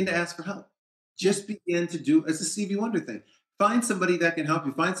 begin to ask for help. Just begin to do, it's a Stevie Wonder thing. Find somebody that can help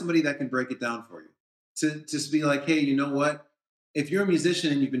you. Find somebody that can break it down for you. To just be like, hey, you know what? If you're a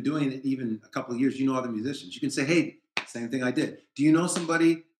musician and you've been doing it even a couple of years, you know other musicians. You can say, hey, same thing I did. Do you know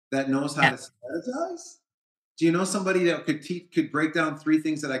somebody that knows how to strategize? Do you know somebody that could break down 3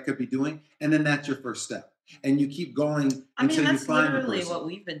 things that I could be doing? And then that's your first step. And you keep going until you find the person. That's literally what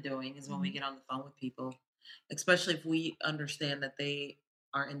we've been doing is when we get on the phone with people, especially if we understand that they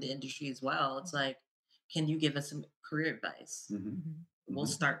are in the industry as well. It's like, can you give us some career advice? We'll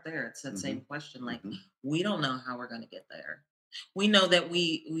start there. It's that same question. Like, we don't know how we're going to get there. We know that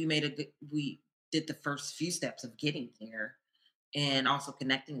we did the first few steps of getting there and also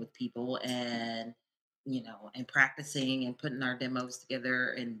connecting with people and, and practicing and putting our demos together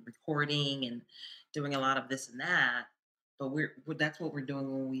and recording and doing a lot of this and that. But that's what we're doing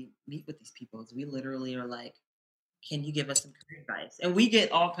when we meet with these people is we literally are like, can you give us some career advice? And we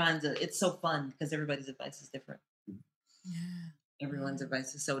get all kinds of, it's so fun because everybody's advice is different. Yeah. Everyone's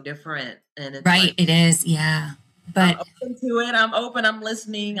advice is so different. And it's right. It is. Yeah. But I'm open to it. I'm open. I'm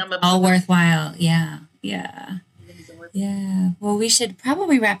listening. I'm all worthwhile. Yeah. Yeah. Yeah. Well, we should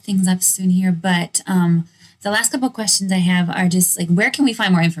probably wrap things up soon here. But the last couple of questions I have are just like, where can we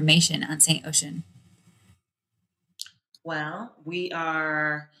find more information on St. Oshun? Well, we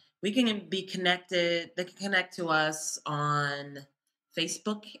can be connected. They can connect to us on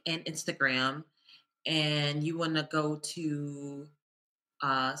Facebook and Instagram. And you want to go to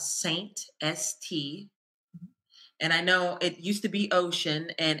Saint ST. And I know it used to be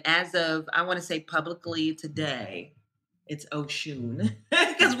Oshun, and as of, I want to say publicly today, it's Oshun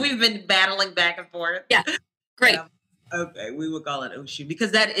because we've been battling back and forth. Yeah, great. Okay, we would call it Oshun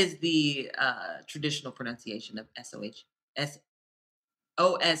because that is the traditional pronunciation of Oshun.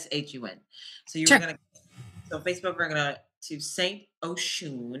 So you're gonna, so Facebook, we're gonna to Saint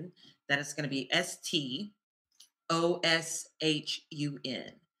Oshun. That is gonna be STOSHUN.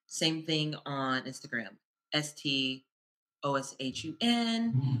 Same thing on Instagram. STOSHUN.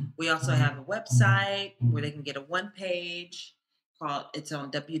 We also have a website where they can get a one page called, it's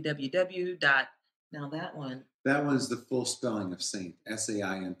on www. Now that one. That one's the full spelling of Saint,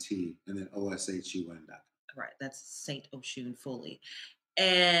 SAINT, and then OSHUN. Right, that's Saint Oshun fully.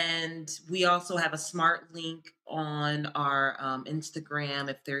 And we also have a smart link on our Instagram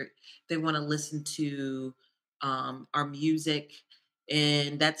if they want to listen to our music.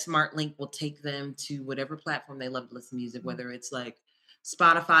 And that smart link will take them to whatever platform they love to listen to music, whether it's like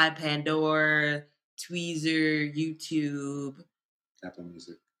Spotify, Pandora, Tweezer, YouTube, Apple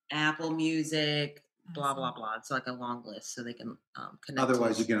Music, blah, blah, blah. It's like a long list so they can connect.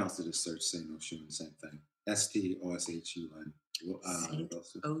 Otherwise, you can also just search Saint Oshun, same thing. STOSHUN. Saint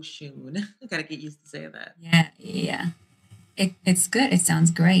Oshun. I gotta get used to saying that. Yeah. It's good. It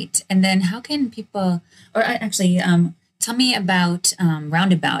sounds great. And then how can people, or actually, tell me about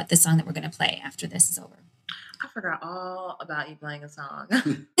Roundabout, the song that we're going to play after this is over. I forgot all about you playing a song.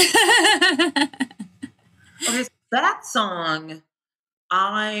 Okay, so that song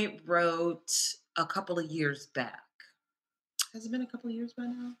I wrote a couple of years back. Has it been a couple of years by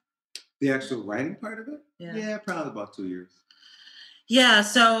now? The actual writing part of it? Yeah, probably about 2 years. Yeah,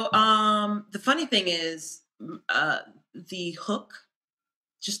 so the funny thing is the hook,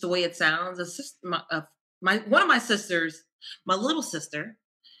 just the way it sounds, one of my sisters, my little sister,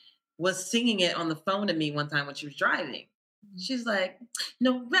 was singing it on the phone to me one time when she was driving. She's like,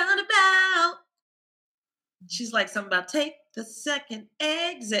 no roundabout. She's like something about take the second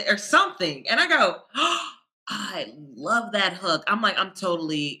exit or something. And I go, oh, I love that hook. I'm like, I'm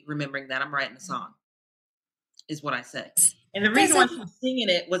totally remembering that. I'm writing a song, is what I said. And the reason why she was singing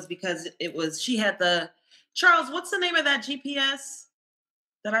it was because she had Charles, what's the name of that GPS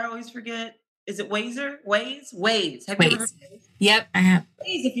that I always forget? Is it Waze? Have you ever heard of Waze? Yep, I have.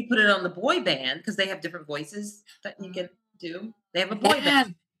 Waze, if you put it on the boy band, because they have different voices that you can do. They have a boy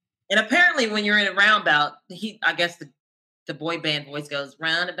band. And apparently when you're in a roundabout, I guess the boy band voice goes,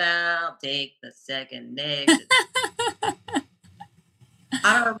 roundabout, take the second exit.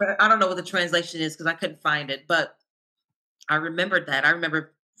 I don't know what the translation is because I couldn't find it, but I remembered that. I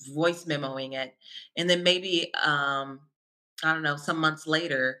remember voice memoing it. And then maybe, I don't know, some months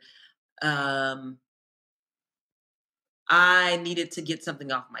later, I needed to get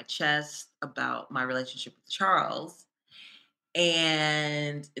something off my chest about my relationship with Charles.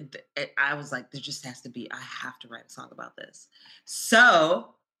 And I was like, there just has to be, I have to write a song about this.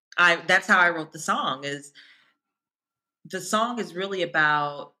 So that's how I wrote the song. The song is really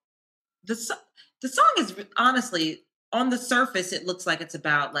about, the song is honestly, on the surface, it looks like it's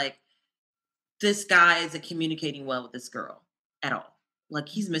about like, this guy isn't communicating well with this girl at all. Like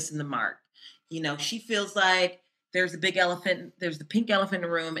he's missing the mark. You know, she feels like there's the pink elephant in the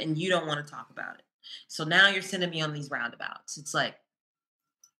room and you don't want to talk about it. So now you're sending me on these roundabouts. It's like,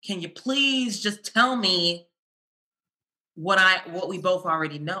 can you please just tell me what we both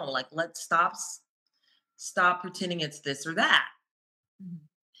already know? Like, let's stop pretending it's this or that. Mm-hmm.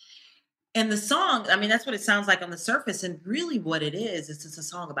 And the song, I mean, that's what it sounds like on the surface. And really what it is just a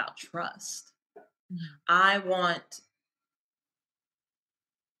song about trust. Mm-hmm. I want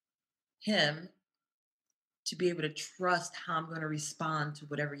him to be able to trust how I'm going to respond to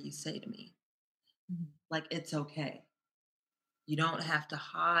whatever you say to me. Mm-hmm. Like, it's okay. You don't have to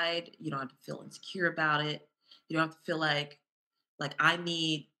hide. You don't have to feel insecure about it. You don't have to feel like I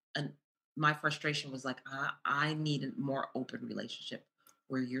need my frustration was like, I need a more open relationship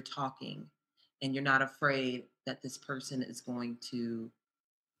where you're talking and you're not afraid that this person is going to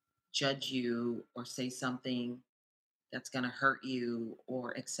judge you or say something that's going to hurt you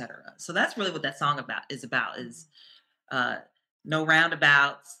or etc. So that's really what that song is no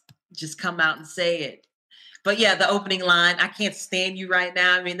roundabouts, just come out and say it. But yeah, the opening line, I can't stand you right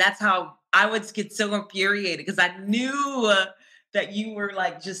now. I mean, that's how I would get so infuriated because I knew that you were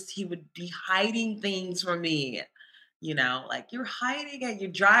like, he would be hiding things from me. You know, like you're hiding it. You're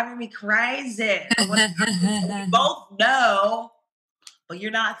driving me crazy. We both know, but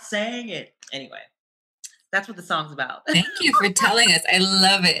you're not saying it. Anyway, that's what the song's about. Thank you for telling us. I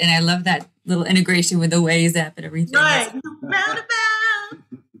love it. And I love that little integration with the Waze app and everything. Right. Roundabout.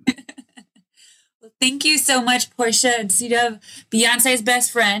 Thank you so much, Portia and C-Dub, Beyonce's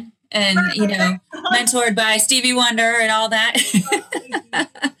best friend, and mentored by Stevie Wonder and all that.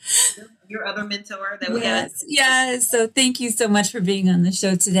 Your other mentor that we had. Yes. So thank you so much for being on the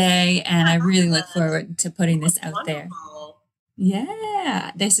show today, and I really look forward to putting this out there. Yeah,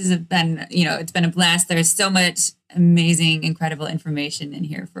 this has been, it's been a blast. There's so much amazing, incredible information in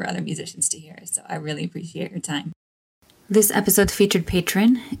here for other musicians to hear. So I really appreciate your time. This episode's featured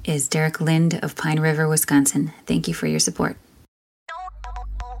patron is Derek Lind of Pine River, Wisconsin. Thank you for your support.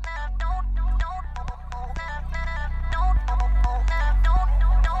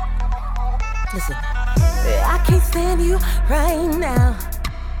 Listen, I can't stand you right now.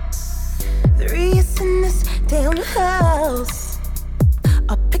 3 years in this damn house.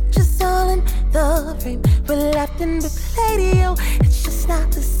 Our pictures all in the frame. We're left in the radio. It's just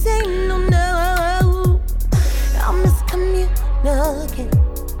not the same, no. I'm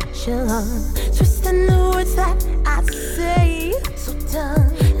miscommunication. Twisting the words that I say. So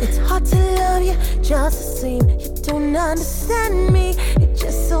done. It's hard to love you just the same. You don't understand me. You're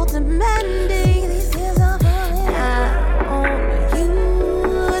just so demanding. These years are falling. I want you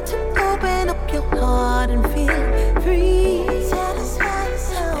to open up your heart and feel free.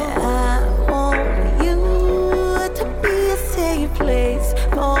 I want you to be a safe place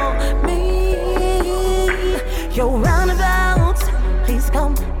for me. Your roundabouts, please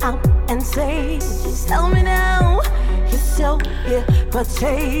come out and say, just tell me now. You're so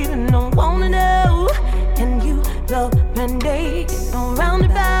irritating, don't wanna know. Can you love me naked? No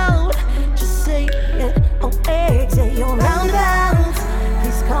roundabout, just say it. Oh, exit your roundabout.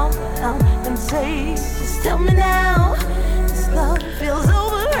 Please come out and say, just tell me now. This love feels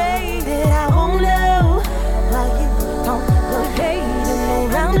overrated. I won't know why you complicate it. No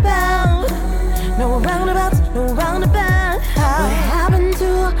roundabout, no roundabouts, no roundabout. What happened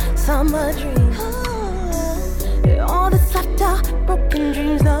to summer dreams? All this laughter, broken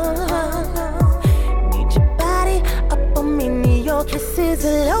dreams, no. Need your body up on me, need your kisses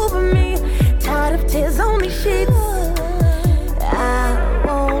all over me. Tired of tears on these sheets. I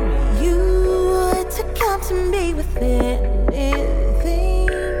want you to come to me with anything.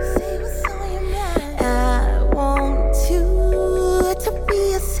 I want you to be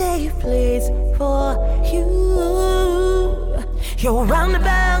a safe place for you. You're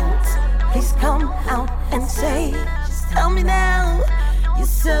roundabout, please come out and say, just tell me now. You're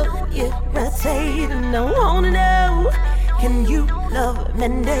so irritating, I wanna know. Can you love me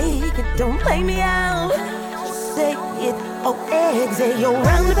naked? Don't play me out. Just say it, oh exit your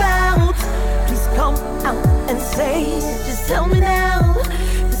roundabout. Please come out and say, just tell me now.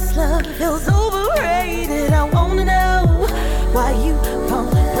 This love feels overrated, I wanna know why you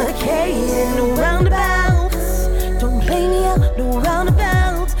complicated. No roundabouts, don't play me out, no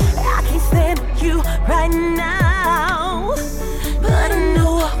roundabouts. I can't stand you right now, but I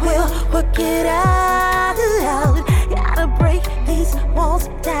know I will work it out loud. Gotta break these walls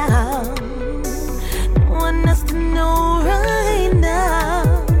down. No one has to know right now.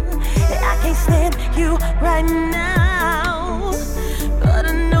 I can't stand you right now, but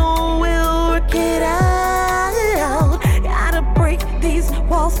I know we'll work it out. Gotta break these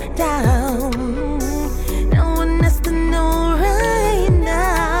walls down. No one has to know right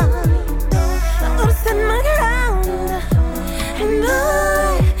now. I'm gonna stand my ground, and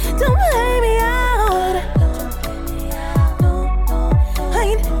boy, don't play me out. I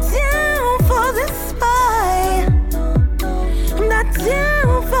ain't down for this fight. I'm not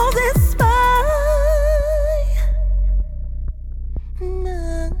down for this fight.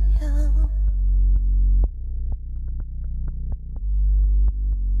 No.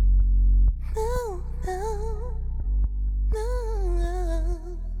 No.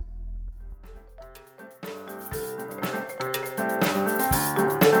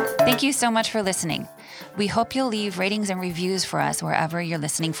 Thank you so much for listening. We hope you'll leave ratings and reviews for us wherever you're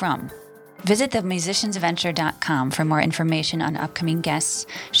listening from. Visit themusiciansventure.com for more information on upcoming guests,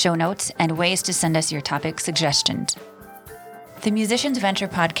 show notes, and ways to send us your topic suggestions. The Musicians Venture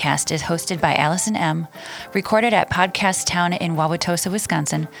podcast is hosted by Allison M., recorded at Podcast Town in Wauwatosa,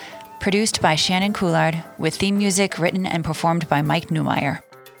 Wisconsin, produced by Shannon Coulard, with theme music written and performed by Mike Newmeyer.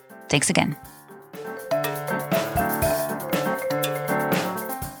 Thanks again.